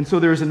community. And so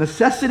there is a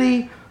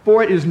necessity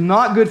for it. It is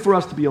not good for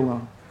us to be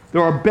alone.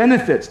 There are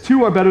benefits.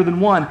 2 are better than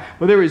 1.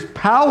 But there is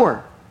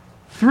power.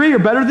 3 are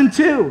better than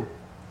 2.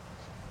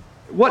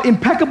 What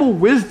impeccable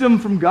wisdom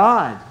from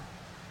God.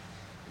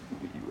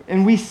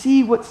 And we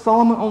see what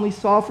Solomon only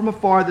saw from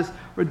afar, this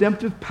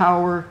redemptive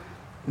power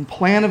and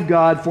plan of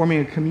God forming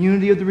a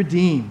community of the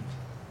redeemed.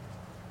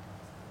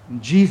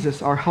 And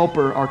Jesus, our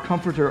helper, our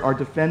comforter, our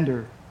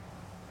defender.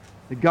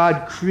 That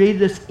God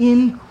created us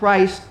in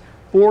Christ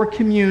for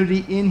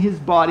community in His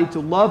body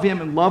to love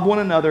Him and love one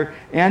another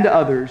and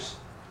others.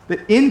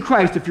 That in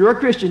Christ, if you're a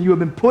Christian, you have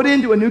been put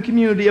into a new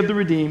community of the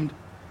redeemed.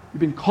 You've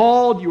been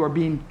called, you are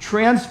being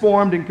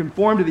transformed and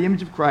conformed to the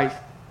image of Christ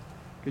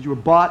because you were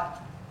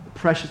bought with the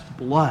precious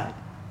blood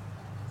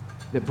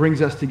that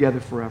brings us together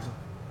forever.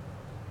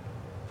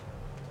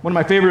 One of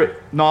my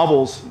favorite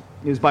novels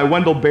is by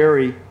Wendell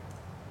Berry.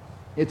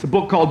 It's a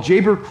book called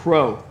Jayber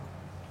Crow.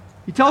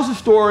 He tells the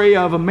story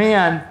of a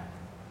man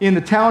in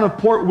the town of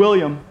Port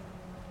William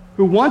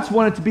who once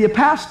wanted to be a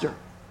pastor.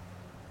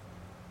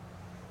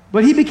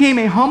 but he became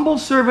a humble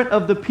servant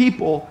of the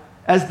people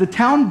as the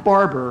town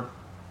barber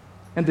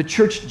and the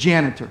church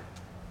janitor.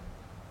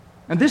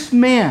 And this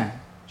man,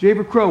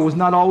 Jayber Crow, was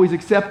not always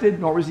accepted,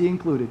 nor was he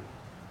included.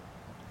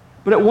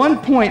 But at one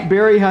point,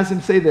 Barry has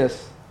him say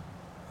this.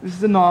 This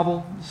is a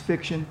novel, this is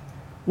fiction.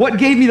 What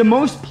gave me the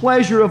most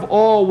pleasure of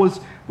all was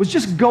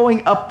just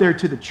going up there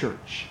to the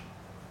church,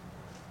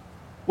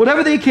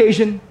 whatever the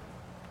occasion,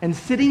 and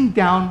sitting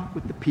down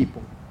with the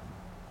people.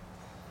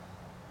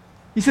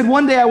 He said,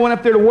 one day I went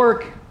up there to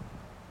work.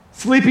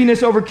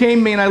 Sleepiness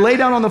overcame me, and I lay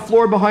down on the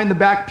floor behind the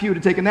back pew to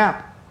take a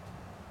nap.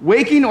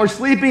 Waking or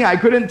sleeping, I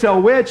couldn't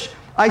tell which,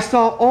 I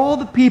saw all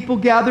the people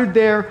gathered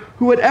there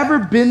who had ever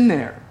been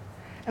there.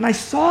 And I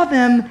saw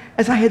them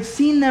as I had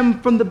seen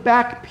them from the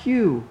back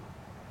pew,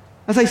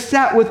 as I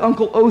sat with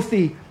Uncle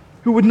Othie,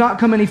 who would not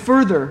come any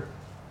further,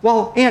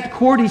 while Aunt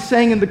Cordy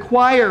sang in the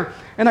choir,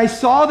 and I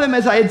saw them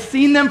as I had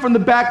seen them from the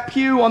back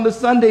pew on the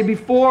Sunday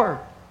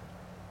before.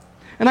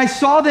 And I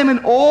saw them in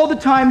all the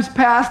times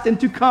past and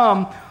to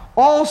come,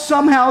 all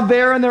somehow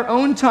there in their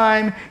own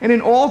time, and in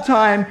all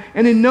time,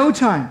 and in no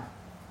time.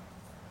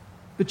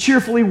 The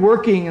cheerfully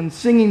working and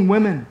singing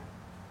women,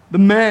 the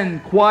men,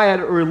 quiet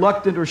or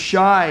reluctant or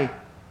shy,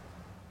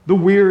 the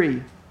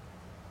weary,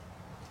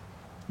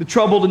 the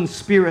troubled in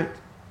spirit,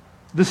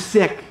 the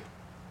sick,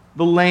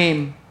 the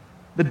lame,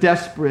 the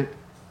desperate,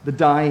 the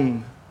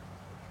dying,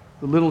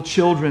 the little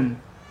children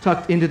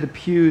tucked into the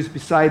pews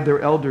beside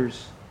their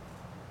elders,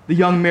 the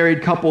young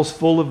married couples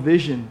full of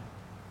vision,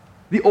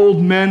 the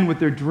old men with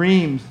their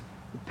dreams,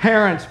 the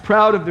parents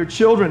proud of their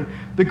children,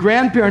 the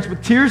grandparents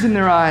with tears in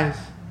their eyes,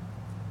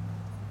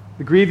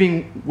 the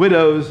grieving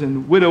widows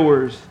and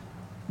widowers,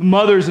 the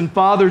mothers and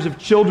fathers of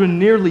children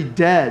nearly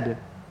dead,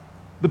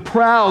 the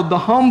proud, the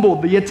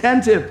humbled, the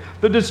attentive,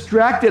 the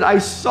distracted. I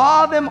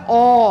saw them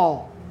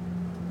all.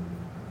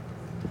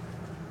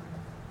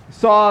 I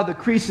saw the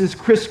creases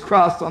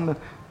crisscross on the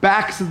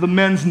backs of the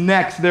men's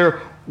necks,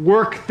 their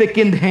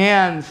work-thickened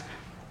hands,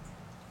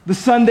 the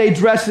Sunday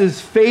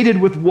dresses faded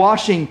with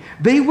washing.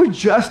 They were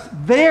just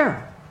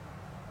there.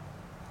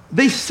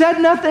 They said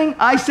nothing,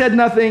 I said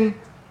nothing,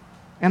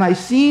 and I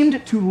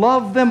seemed to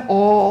love them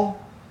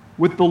all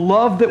with the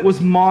love that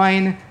was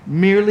mine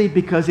merely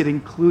because it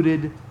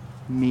included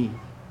me.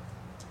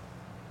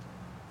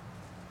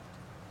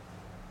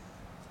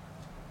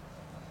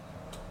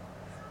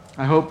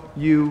 I hope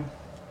you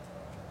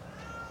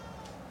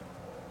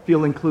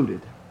feel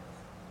included.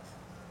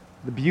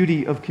 The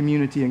beauty of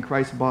community in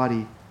Christ's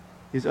body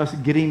is us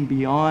getting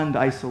beyond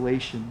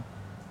isolation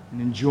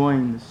and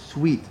enjoying the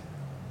sweet,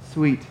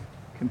 sweet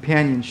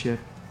companionship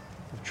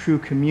of true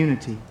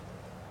community,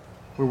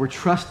 where we're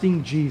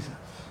trusting Jesus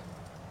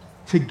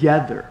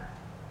together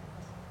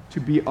to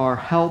be our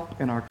help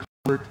and our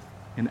comfort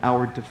and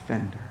our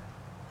defender.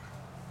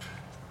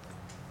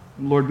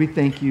 And Lord, we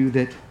thank you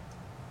that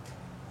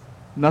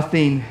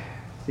nothing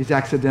is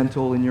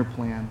accidental in your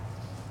plan.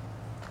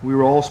 We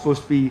were all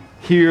supposed to be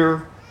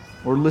here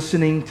or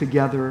listening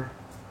together.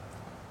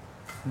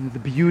 And the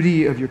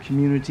beauty of your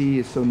community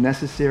is so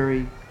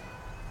necessary.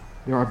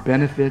 There are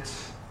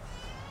benefits.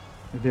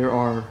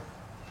 There's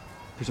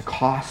a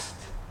cost.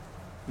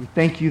 We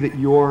thank you that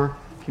your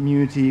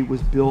community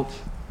was built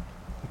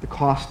at the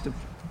cost of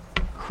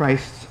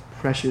Christ's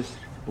precious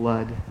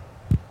blood.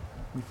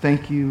 We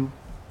thank you,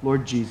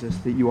 Lord Jesus,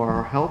 that you are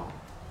our help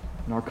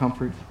and our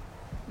comfort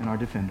and our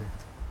defender.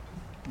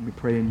 And we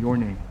pray in your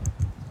name.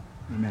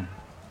 Amen.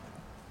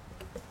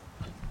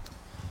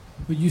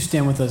 Would you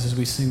stand with us as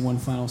we sing one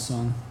final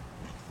song?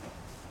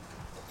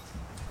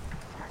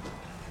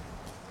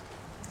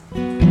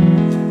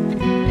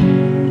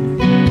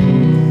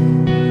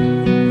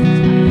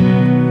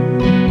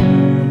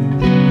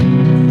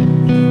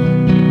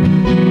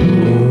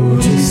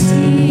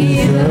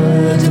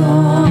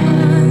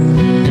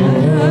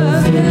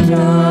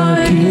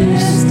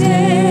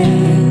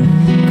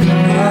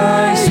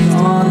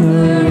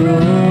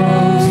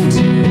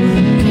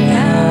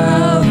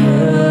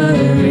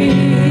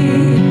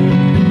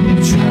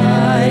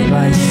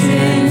 By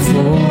sin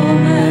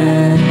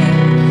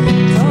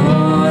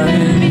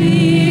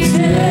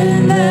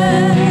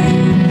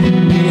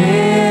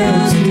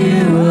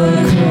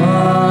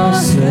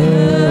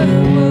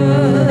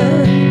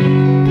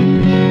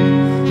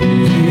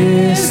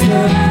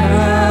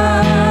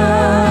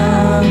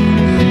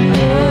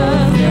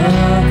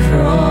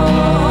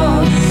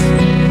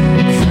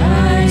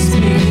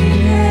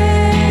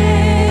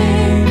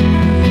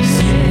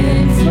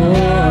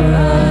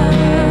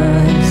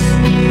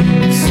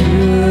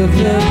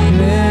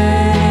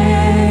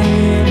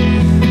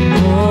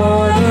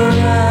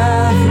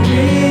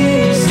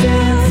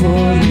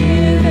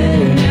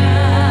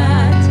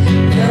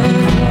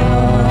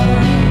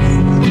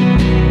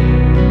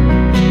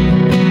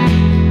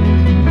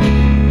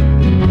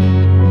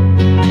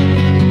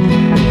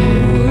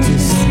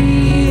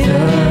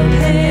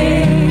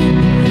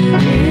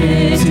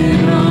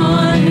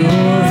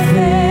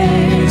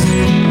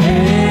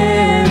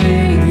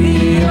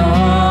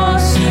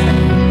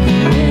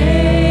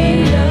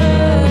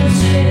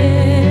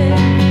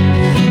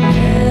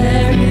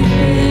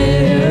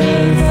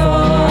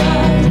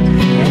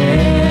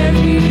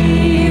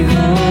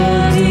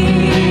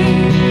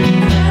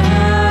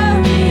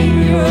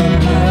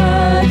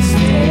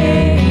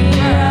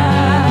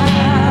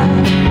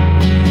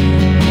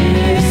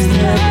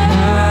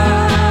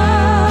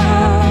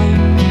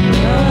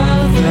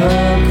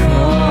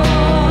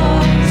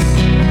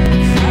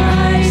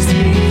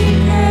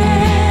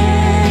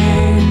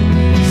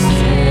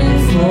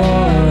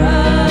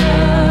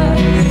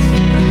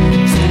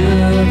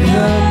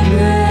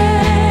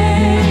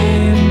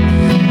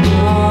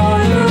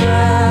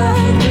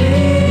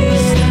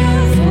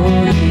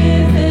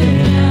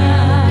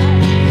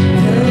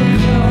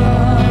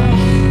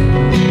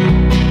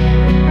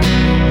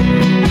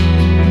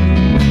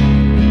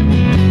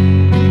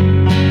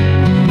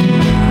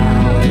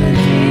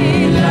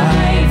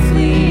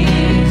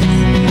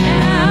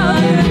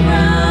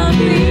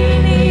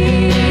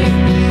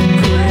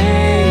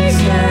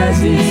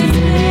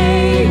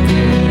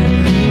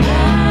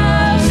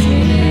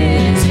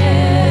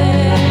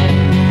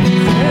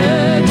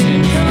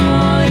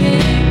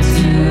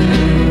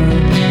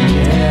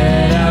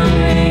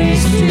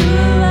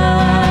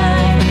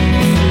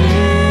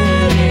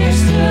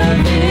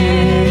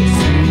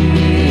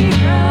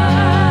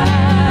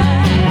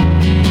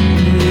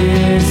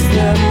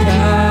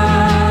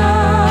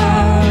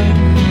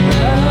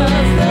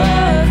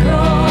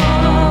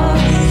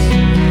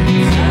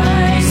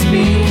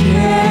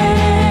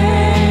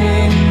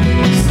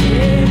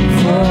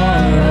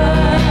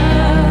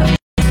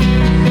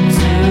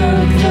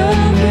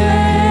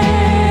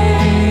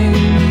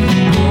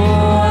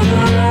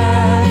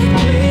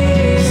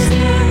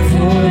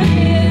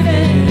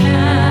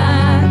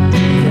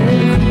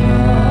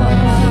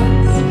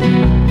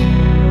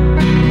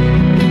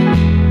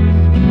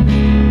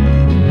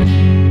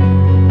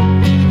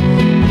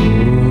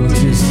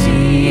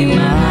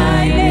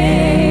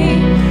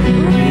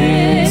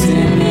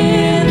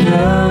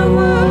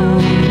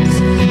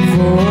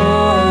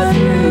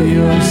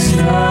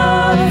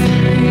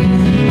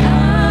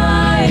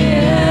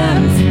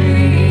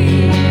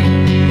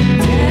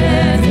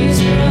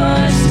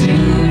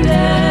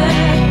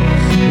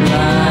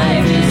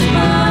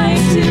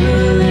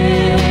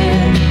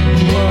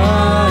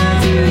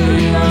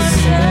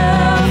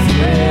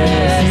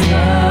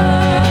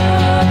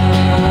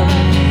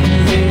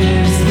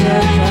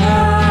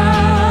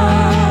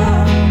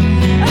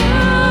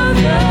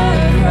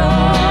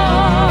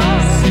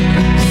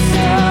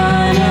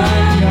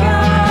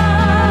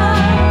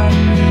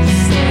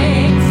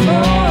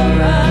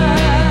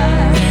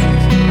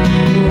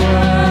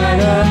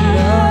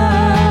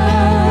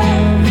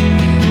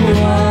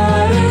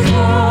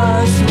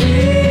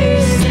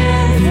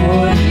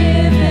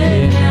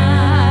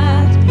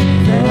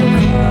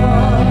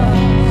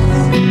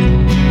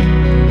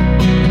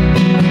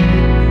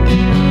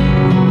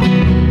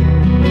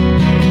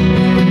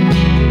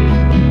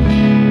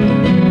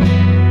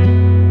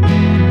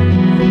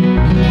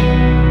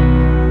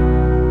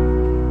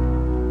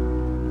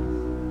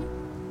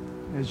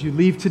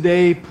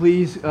today,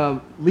 please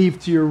leave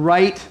to your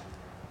right,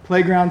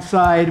 playground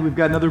side. We've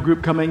got another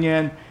group coming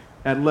in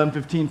at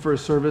 11:15 for a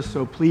service,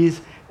 so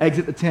please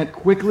exit the tent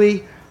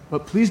quickly.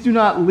 But please do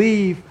not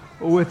leave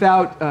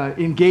without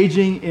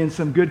engaging in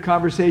some good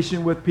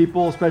conversation with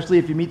people, especially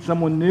if you meet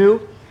someone new.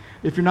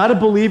 If you're not a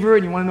believer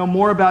and you want to know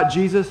more about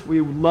Jesus, we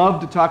would love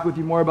to talk with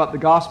you more about the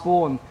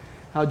gospel and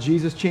how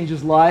Jesus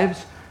changes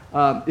lives.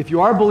 If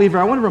you are a believer,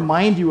 I want to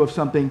remind you of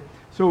something.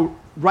 So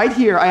right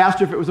here, I asked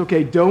her if it was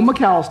okay. Doe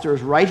McAllister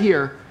is right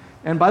here.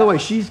 And by the way,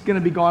 she's going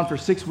to be gone for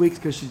 6 weeks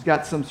because she's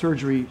got some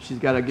surgery she's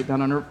got to get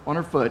done on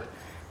her foot.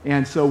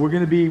 And so we're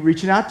going to be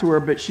reaching out to her.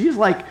 But she's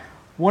like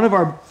one of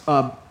our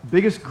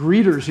biggest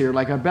greeters here,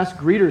 like our best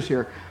greeters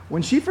here.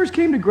 When she first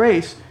came to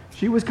Grace,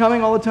 she was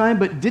coming all the time,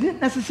 but didn't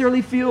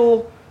necessarily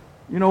feel,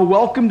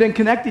 welcomed and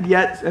connected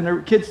yet. And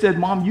her kids said,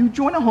 "Mom, you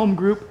join a home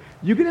group,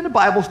 you get into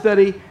Bible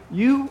study,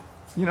 you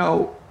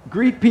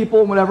greet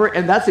people and whatever,"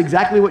 and that's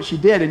exactly what she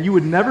did. And you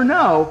would never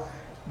know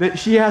that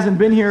she hasn't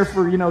been here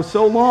for,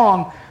 so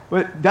long,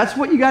 but that's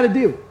what you got to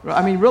do.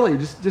 I mean, really,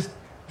 just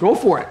go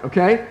for it,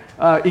 okay?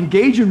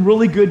 Engage in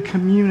really good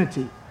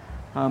community.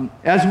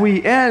 As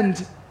we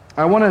end,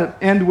 I want to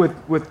end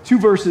with two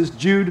verses,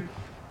 Jude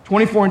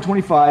 24 and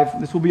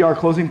 25. This will be our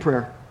closing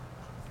prayer.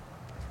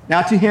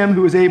 "Now to him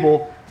who is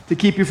able to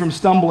keep you from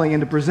stumbling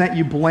and to present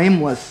you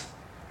blameless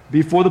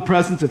before the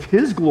presence of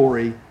his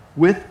glory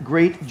with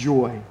great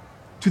joy.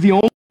 To the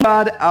only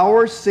God,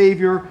 our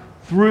Savior,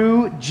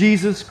 through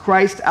Jesus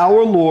Christ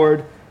our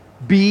Lord,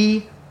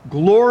 be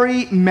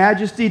glory,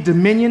 majesty,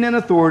 dominion, and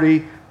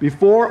authority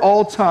before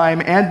all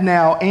time and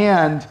now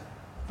and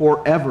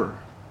forever."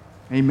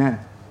 Amen.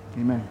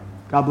 Amen.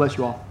 God bless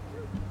you all.